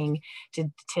looking to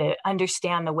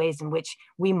understand the ways in which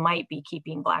we might be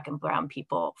keeping Black and brown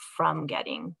people from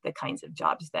getting the kinds of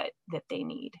jobs that they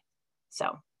need.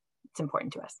 So it's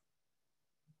important to us.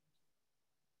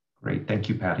 Great, thank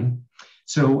you, Patty.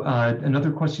 So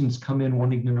another question's come in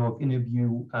wanting to know if any of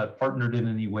you partnered in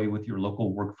any way with your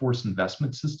local workforce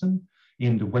investment system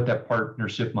and what that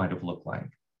partnership might have looked like.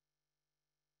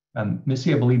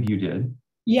 Missy, I believe you did.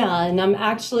 Yeah, and I'm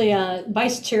actually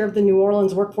vice chair of the New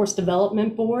Orleans Workforce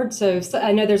Development Board. So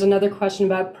I know there's another question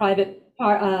about private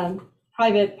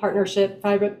partnership,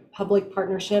 private-public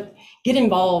partnership. Get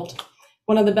involved.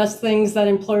 One of the best things that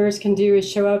employers can do is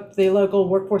show up the local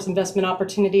Workforce Investment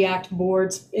Opportunity Act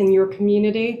boards in your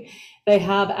community. They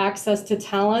have access to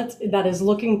talent that is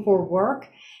looking for work.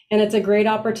 And it's a great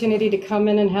opportunity to come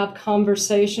in and have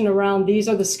conversation around these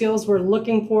are the skills we're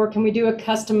looking for. Can we do a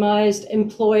customized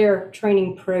employer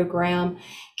training program?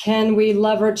 Can we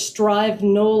leverage Strive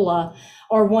NOLA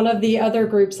or one of the other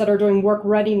groups that are doing work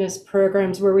readiness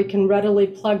programs where we can readily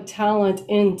plug talent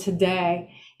in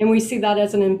today? And we see that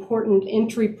as an important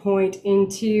entry point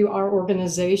into our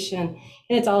organization.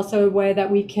 And it's also a way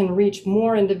that we can reach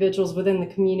more individuals within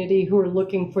the community who are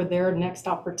looking for their next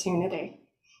opportunity.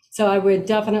 So I would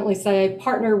definitely say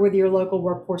partner with your local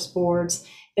workforce boards.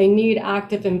 They need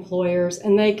active employers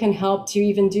and they can help to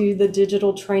even do the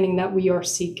digital training that we are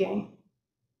seeking.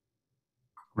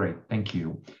 Great, thank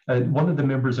you. One of the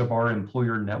members of our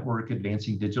employer network,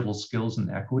 Advancing Digital Skills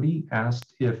and Equity,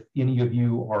 asked if any of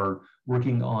you are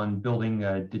working on building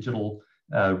digital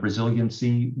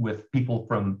resiliency with people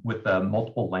with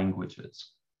multiple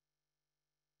languages.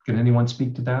 Can anyone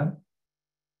speak to that?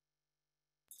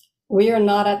 We are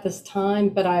not at this time,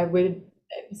 but I would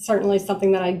certainly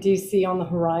something that I do see on the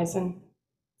horizon.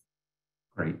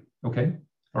 Great. Okay.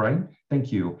 All right.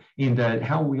 Thank you. And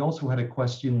Hal, we also had a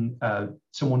question,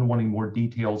 someone wanting more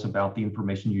details about the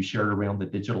information you shared around the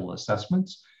digital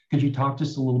assessments. Could you talk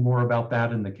just a little more about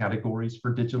that and the categories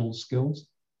for digital skills?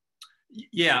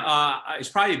 Yeah, it's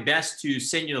probably best to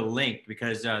send you the link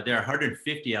because there are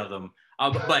 150 of them.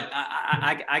 But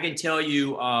I can tell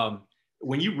you,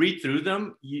 when you read through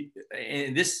them,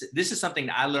 and this is something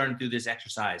that I learned through this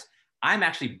exercise. I'm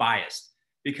actually biased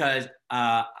because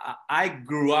I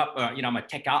grew up, I'm a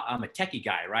techie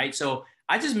guy, right? So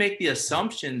I just make the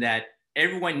assumption that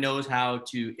everyone knows how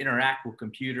to interact with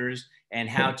computers and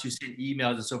how to send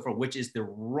emails and so forth, which is the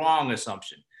wrong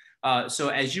assumption. So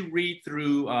as you read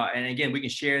through, and again, we can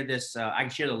share this, I can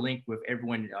share the link with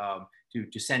everyone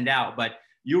to send out, but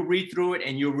you'll read through it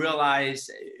and you'll realize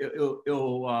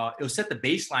it'll set the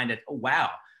baseline that, oh, wow,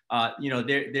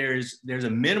 there's a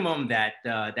minimum that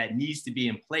needs to be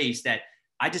in place that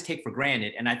I just take for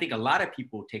granted. And I think a lot of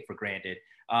people take for granted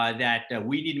that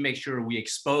we need to make sure we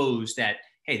expose that,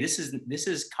 hey, this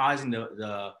is causing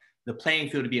the playing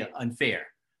field to be unfair.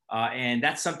 And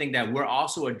that's something that we're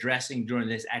also addressing during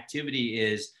this activity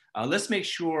is let's make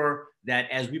sure that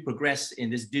as we progress in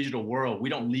this digital world, we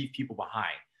don't leave people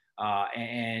behind.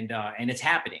 And it's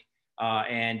happening.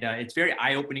 And it's very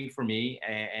eye-opening for me.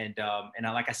 And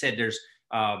like I said, there's,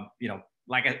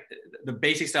 the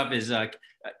basic stuff is,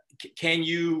 can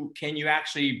you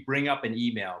actually bring up an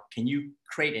email? Can you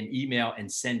create an email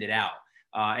and send it out?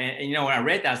 And when I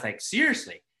read that, I was like,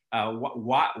 seriously,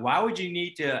 why would you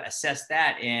need to assess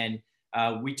that? And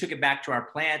we took it back to our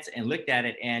plants and looked at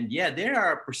it. And yeah, there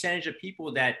are a percentage of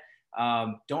people that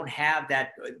don't have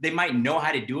that. They might know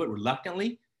how to do it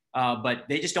reluctantly, but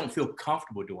they just don't feel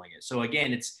comfortable doing it. So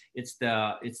again, it's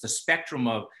the spectrum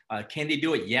of can they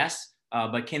do it? Yes.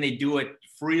 But can they do it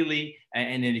freely?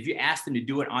 And then if you ask them to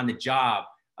do it on the job,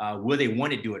 will they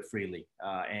want to do it freely?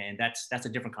 And that's a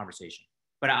different conversation.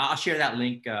 But I'll share that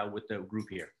link with the group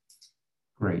here.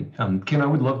 Great. Ken, I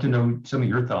would love to know some of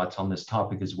your thoughts on this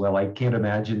topic as well. I can't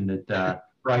imagine that,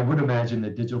 or I would imagine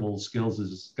that digital skills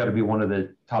has got to be one of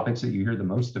the topics that you hear the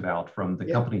most about from the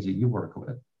companies that you work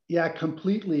with. Yeah,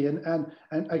 completely. And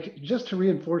just to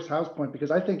reinforce Hal's point,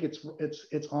 because I think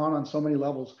it's on so many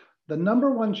levels. The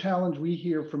number one challenge we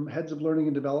hear from heads of learning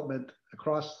and development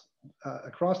across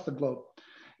the globe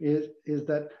is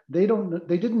that they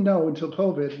didn't know until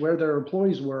COVID where their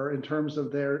employees were in terms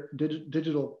of their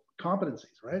digital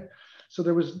competencies, right? So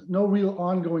there was no real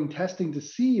ongoing testing to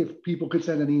see if people could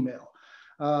send an email.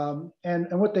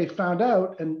 And what they found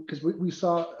out, and because we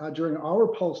saw during our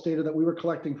pulse data that we were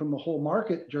collecting from the whole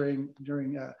market during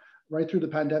right through the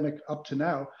pandemic up to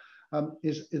now,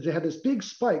 is they had this big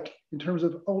spike in terms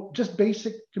of just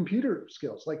basic computer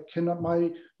skills. Like, can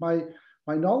my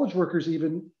knowledge workers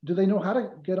do they know how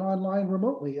to get online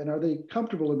remotely, and are they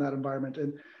comfortable in that environment?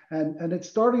 And it's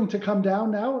starting to come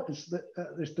down now.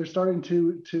 They're starting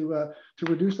to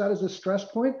reduce that as a stress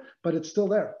point, but it's still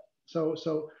there. So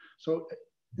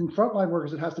in frontline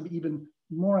workers, it has to be even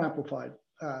more amplified,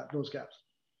 those gaps.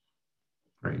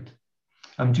 Great.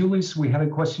 Julius, we had a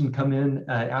question come in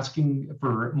asking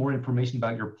for more information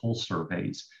about your pulse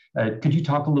surveys. Could you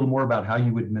talk a little more about how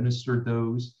you administered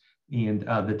those and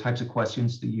the types of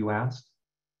questions that you asked?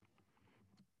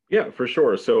 Yeah, for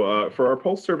sure. So for our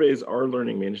pulse surveys, our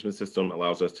learning management system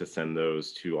allows us to send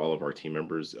those to all of our team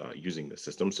members using the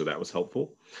system. So that was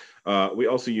helpful. We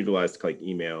also utilized like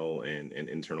email and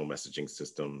internal messaging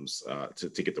systems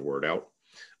to get the word out.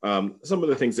 Some of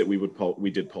the things that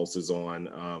we did pulses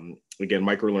on, again,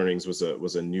 microlearnings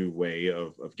was a new way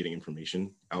of getting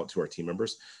information out to our team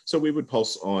members. So we would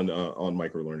pulse on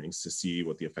microlearnings to see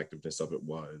what the effectiveness of it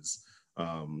was.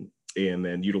 And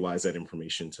then utilize that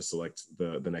information to select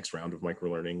the next round of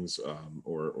microlearnings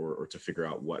or to figure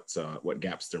out what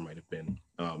gaps there might have been.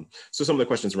 So some of the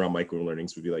questions around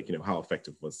microlearnings would be like, how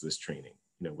effective was this training?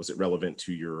 Was it relevant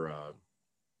to your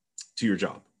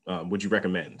job? Would you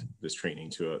recommend this training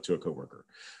to a coworker?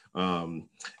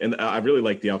 And I really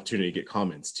like the opportunity to get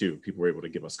comments too. People were able to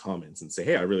give us comments and say,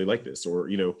 hey, I really like this, or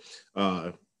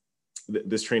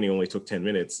this training only took 10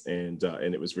 minutes and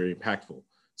it was very impactful.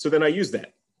 So then I use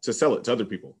that to sell it to other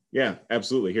people. Yeah,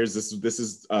 absolutely. Here's this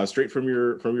is straight from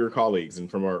your colleagues and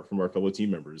from our fellow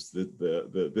team members.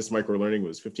 This micro learning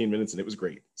was 15 minutes and it was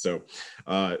great. So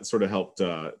it sort of helped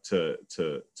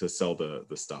to sell the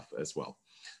stuff as well.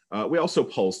 We also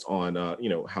pulsed on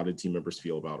how did team members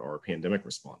feel about our pandemic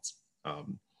response.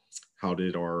 how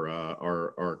did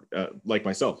our like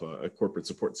myself, a corporate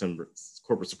support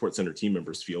center team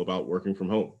members feel about working from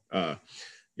home?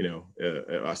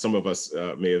 Some of us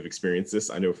may have experienced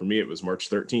this. I know for me, it was March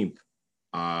 13th.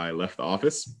 I left the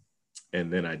office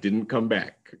and then I didn't come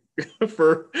back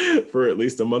for at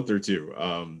least a month or two.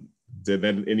 And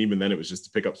even then it was just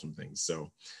to pick up some things. So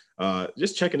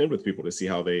just checking in with people to see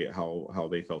how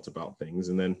they felt about things.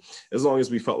 And then as long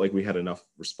as we felt like we had enough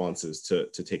responses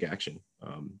to take action,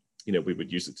 we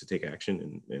would use it to take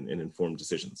action and inform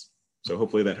decisions. So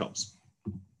hopefully that helps.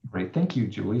 Great, thank you,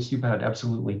 Julius. You bet,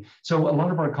 absolutely. So a lot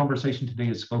of our conversation today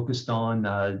is focused on,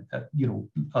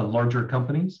 larger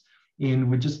companies,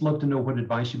 and we'd just love to know what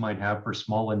advice you might have for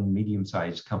small and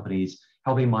medium-sized companies,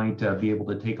 how they might be able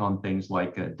to take on things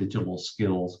like digital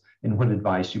skills, and what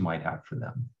advice you might have for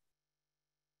them.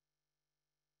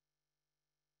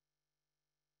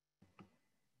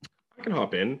 I can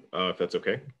hop in if that's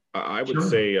okay. I would Sure.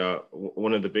 say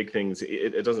one of the big things,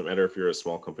 it doesn't matter if you're a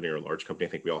small company or a large company. I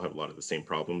think we all have a lot of the same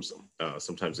problems.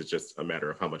 Sometimes it's just a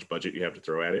matter of how much budget you have to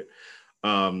throw at it.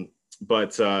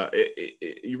 But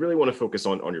you really want to focus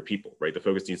on your people, right? The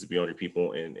focus needs to be on your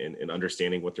people and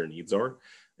understanding what their needs are,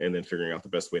 and then figuring out the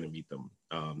best way to meet them.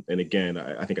 And again,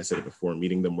 I think I said it before,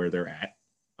 meeting them where they're at,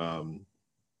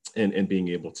 and being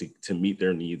able to meet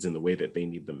their needs in the way that they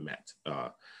need them met.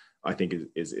 I think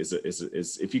is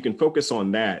if you can focus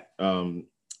on that,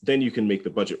 then you can make the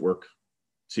budget work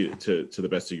to the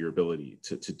best of your ability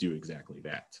to do exactly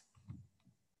that.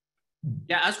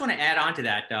 Yeah, I just want to add on to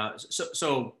that.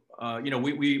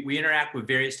 We interact with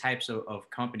various types of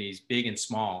companies, big and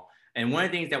small. And one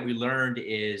of the things that we learned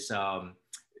is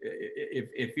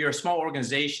if you're a small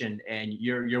organization and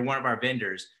you're one of our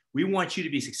vendors, we want you to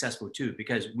be successful too,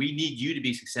 because we need you to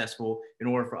be successful in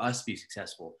order for us to be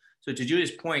successful. So to Julia's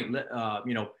point,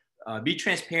 be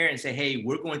transparent and say, hey,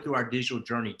 we're going through our digital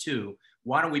journey too.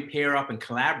 Why don't we pair up and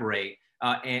collaborate?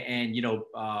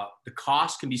 The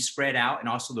cost can be spread out and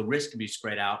also the risk can be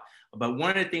spread out. But one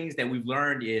of the things that we've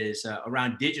learned is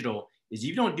around digital is if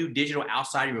you don't do digital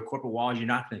outside of your corporate walls, you're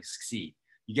not going to succeed.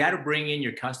 You got to bring in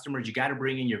your customers, you got to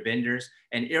bring in your vendors,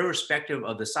 and irrespective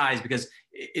of the size, because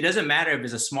it doesn't matter if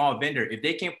it's a small vendor, if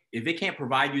they can't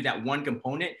provide you that one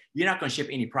component, you're not going to ship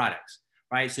any products.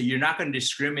 Right, so you're not going to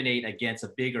discriminate against a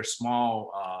big or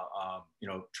small,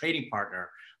 trading partner.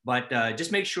 But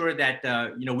just make sure that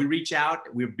we reach out.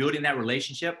 We're building that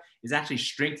relationship. It's actually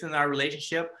strengthening our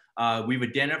relationship. We've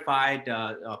identified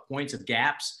points of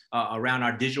gaps around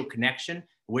our digital connection,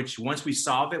 which once we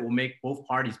solve it, will make both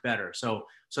parties better. So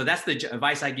that's the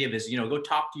advice I give: is go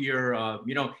talk to your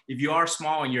if you are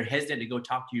small and you're hesitant to go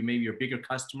talk to maybe your bigger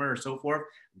customer or so forth,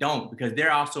 don't, because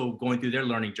they're also going through their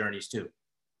learning journeys too.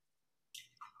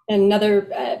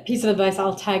 Another piece of advice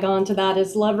I'll tag on to that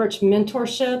is leverage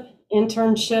mentorship,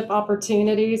 internship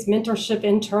opportunities, mentorship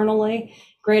internally.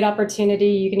 Great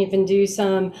opportunity. You can even do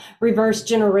some reverse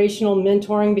generational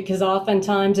mentoring, because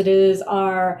oftentimes it is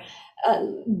our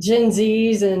Gen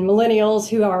Zs and millennials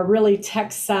who are really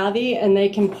tech savvy, and they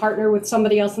can partner with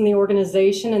somebody else in the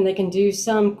organization and they can do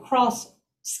some cross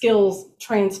skills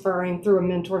transferring through a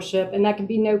mentorship, and that can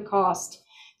be no cost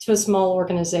to a small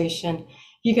organization.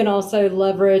 You can also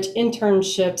leverage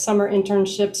internships, summer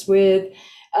internships with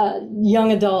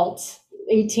young adults,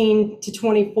 18 to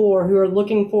 24, who are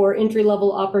looking for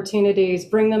entry-level opportunities.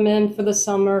 Bring them in for the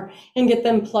summer and get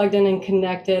them plugged in and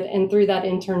connected. And through that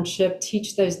internship,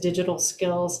 teach those digital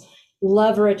skills.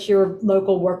 Leverage your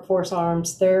local workforce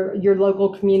arms. Your local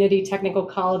community technical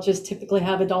colleges typically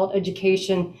have adult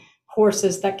education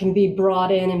courses that can be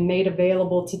brought in and made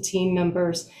available to team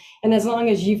members. And as long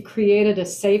as you've created a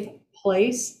safe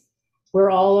place, we're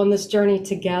all on this journey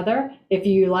together. If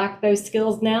you lack those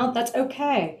skills now, that's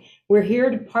okay. We're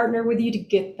here to partner with you to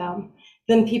get them.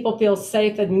 Then people feel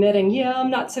safe admitting, yeah,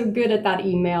 I'm not so good at that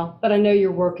email, but I know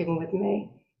you're working with me.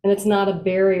 And it's not a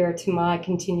barrier to my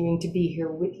continuing to be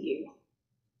here with you.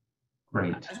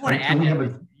 Great. I just want to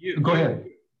add go ahead.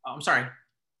 I'm sorry.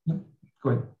 Go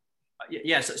ahead.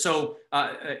 Yes. So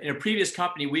in a previous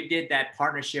company, we did that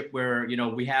partnership where,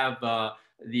 we have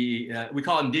we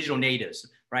call them digital natives,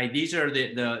 right? These are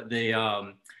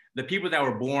the people that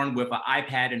were born with an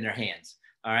iPad in their hands.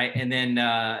 All right. And then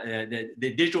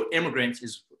the digital immigrants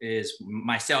is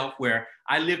myself, where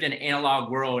I lived in an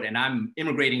analog world and I'm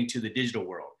immigrating to the digital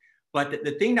world. But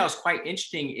the thing that was quite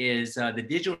interesting is the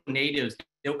digital natives,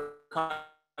 they'll come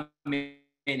in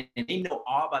and they know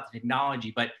all about the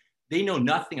technology, but they know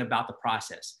nothing about the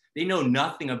process. They know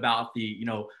nothing about the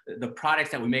products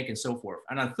that we make and so forth.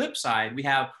 And on the flip side, we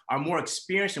have our more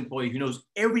experienced employee who knows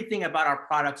everything about our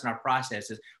products and our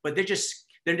processes, but they're just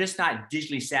not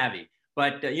digitally savvy.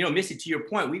 But, Missy, to your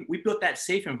point, we built that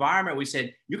safe environment. We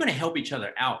said, you're going to help each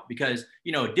other out because,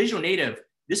 digital native,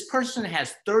 this person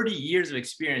has 30 years of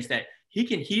experience that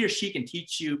he or she can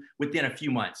teach you within a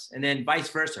few months, and then vice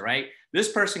versa, right?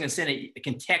 This person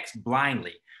can text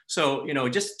blindly. So,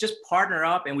 just partner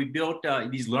up. And we built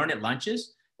these Learn It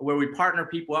lunches where we partner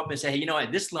people up and say, hey,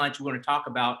 at this lunch, we're going to talk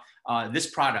about this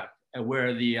product,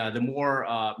 where the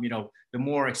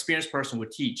more experienced person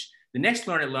would teach. The next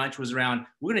Learn It lunch was around,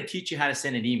 we're going to teach you how to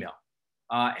send an email.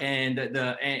 And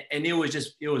it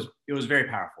was very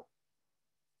powerful.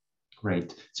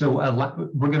 Great. So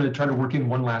we're going to try to work in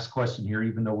one last question here,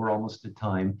 even though we're almost at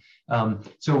time.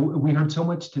 So we heard so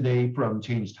much today, from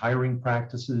changed hiring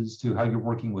practices to how you're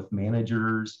working with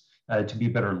managers to be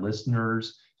better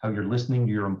listeners, how you're listening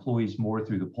to your employees more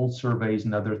through the pulse surveys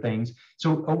and other things.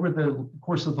 So over the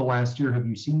course of the last year, have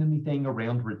you seen anything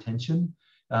around retention?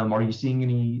 Are you seeing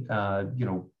any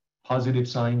positive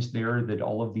signs there that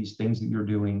all of these things that you're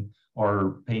doing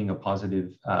are paying a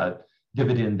positive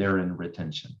dividend there in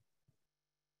retention?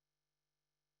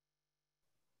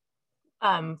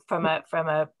 From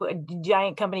a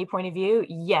giant company point of view,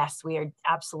 yes, we are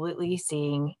absolutely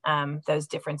seeing those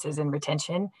differences in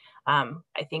retention. I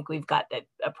think we've got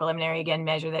a preliminary, again,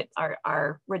 measure that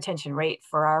our retention rate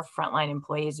for our frontline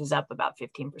employees is up about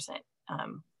 15%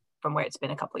 from where it's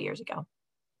been a couple of years ago.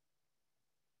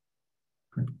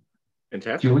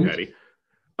 Fantastic, Patty.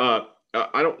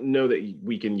 I don't know that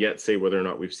we can yet say whether or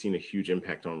not we've seen a huge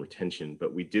impact on retention,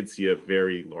 but we did see a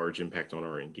very large impact on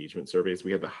our engagement surveys.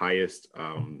 We had the highest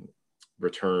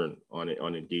return on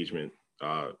engagement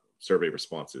survey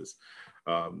responses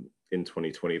in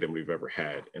 2020 than we've ever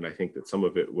had. And I think that some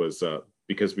of it was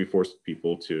because we forced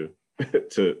people to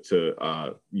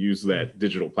use that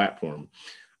digital platform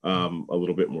a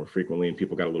little bit more frequently, and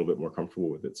people got a little bit more comfortable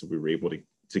with it. So we were able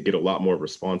to get a lot more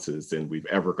responses than we've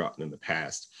ever gotten in the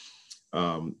past.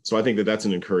 So I think that that's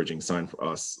an encouraging sign for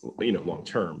us, long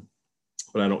term,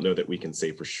 but I don't know that we can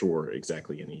say for sure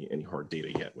exactly any hard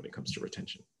data yet when it comes to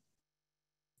retention.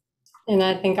 And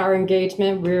I think our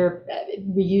engagement,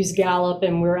 we use Gallup,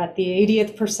 and we're at the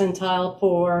 80th percentile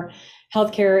for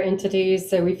healthcare entities.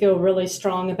 So we feel really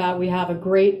strong about, we have a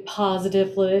great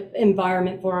positive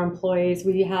environment for our employees.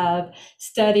 We have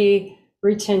steady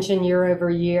retention year over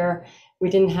year. We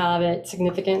didn't have it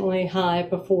significantly high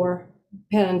before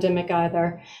pandemic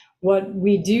either. What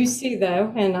we do see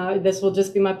though, and this will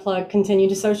just be my plug, continue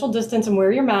to social distance and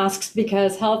wear your masks,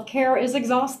 because healthcare is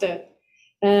exhausted.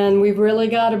 And we've really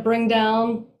got to bring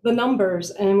down the numbers,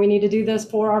 and we need to do this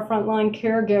for our frontline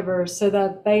caregivers so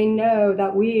that they know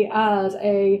that we as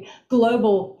a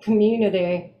global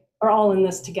community are all in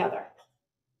this together.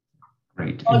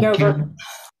 Great.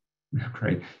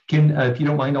 Great. Ken, if you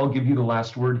don't mind, I'll give you the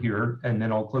last word here, and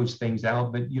then I'll close things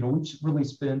out. But, we've really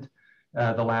spent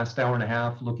the last hour and a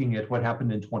half looking at what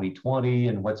happened in 2020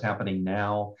 and what's happening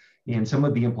now and some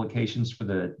of the implications for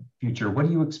the future. What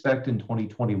do you expect in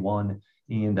 2021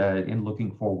 and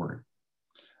looking forward?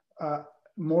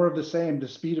 More of the same. The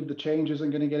speed of the change isn't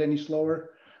going to get any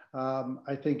slower.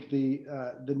 I think the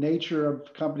nature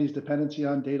of companies' dependency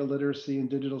on data literacy and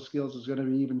digital skills is going to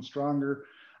be even stronger.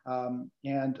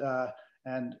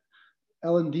 And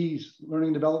L&D's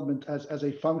learning development as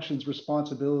a function's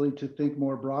responsibility to think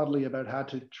more broadly about how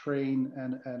to train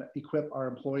and equip our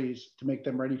employees to make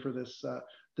them ready for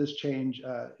this change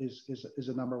is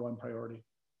a number one priority.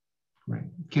 Right.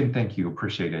 Kim, thank you.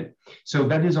 Appreciate it. So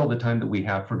that is all the time that we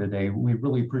have for today. We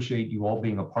really appreciate you all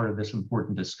being a part of this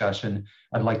important discussion.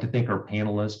 I'd like to thank our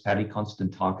panelists, Patty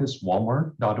Konstantakis,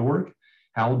 Walmart.org,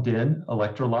 Hal Den,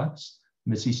 Electrolux,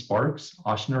 Missy Sparks,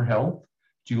 Ochsner Health,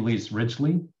 Julius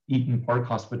Ridgely, Eaton Park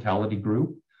Hospitality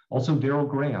Group, also Daryl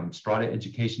Graham, Strada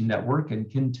Education Network,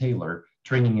 and Ken Taylor,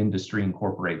 Training Industry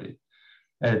Incorporated.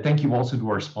 Thank you also to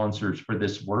our sponsors for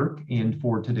this work and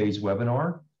for today's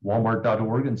webinar,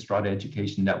 Walmart.org and Strada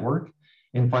Education Network.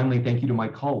 And finally, thank you to my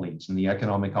colleagues in the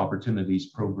Economic Opportunities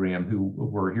Program who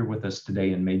were here with us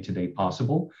today and made today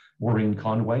possible, Maureen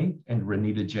Conway and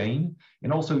Renita Jane.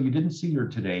 And also, you didn't see her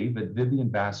today, but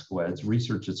Vivian Vasquez,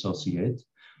 Research Associate,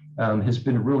 has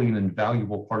been really an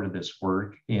invaluable part of this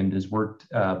work and has worked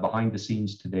behind the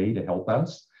scenes today to help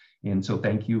us. And so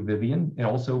thank you, Vivian. And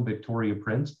also Victoria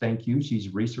Prince, thank you.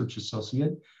 She's Research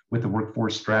Associate with the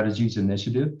Workforce Strategies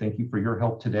Initiative. Thank you for your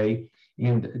help today.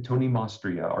 And Tony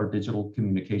Mastria, our Digital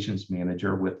Communications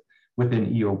Manager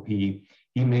within EOP.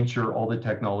 He made sure all the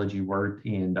technology worked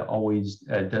and always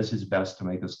does his best to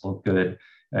make us look good.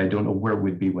 I don't know where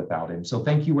we'd be without him. So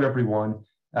thank you, everyone.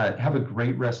 Have a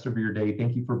great rest of your day.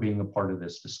 Thank you for being a part of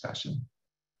this discussion.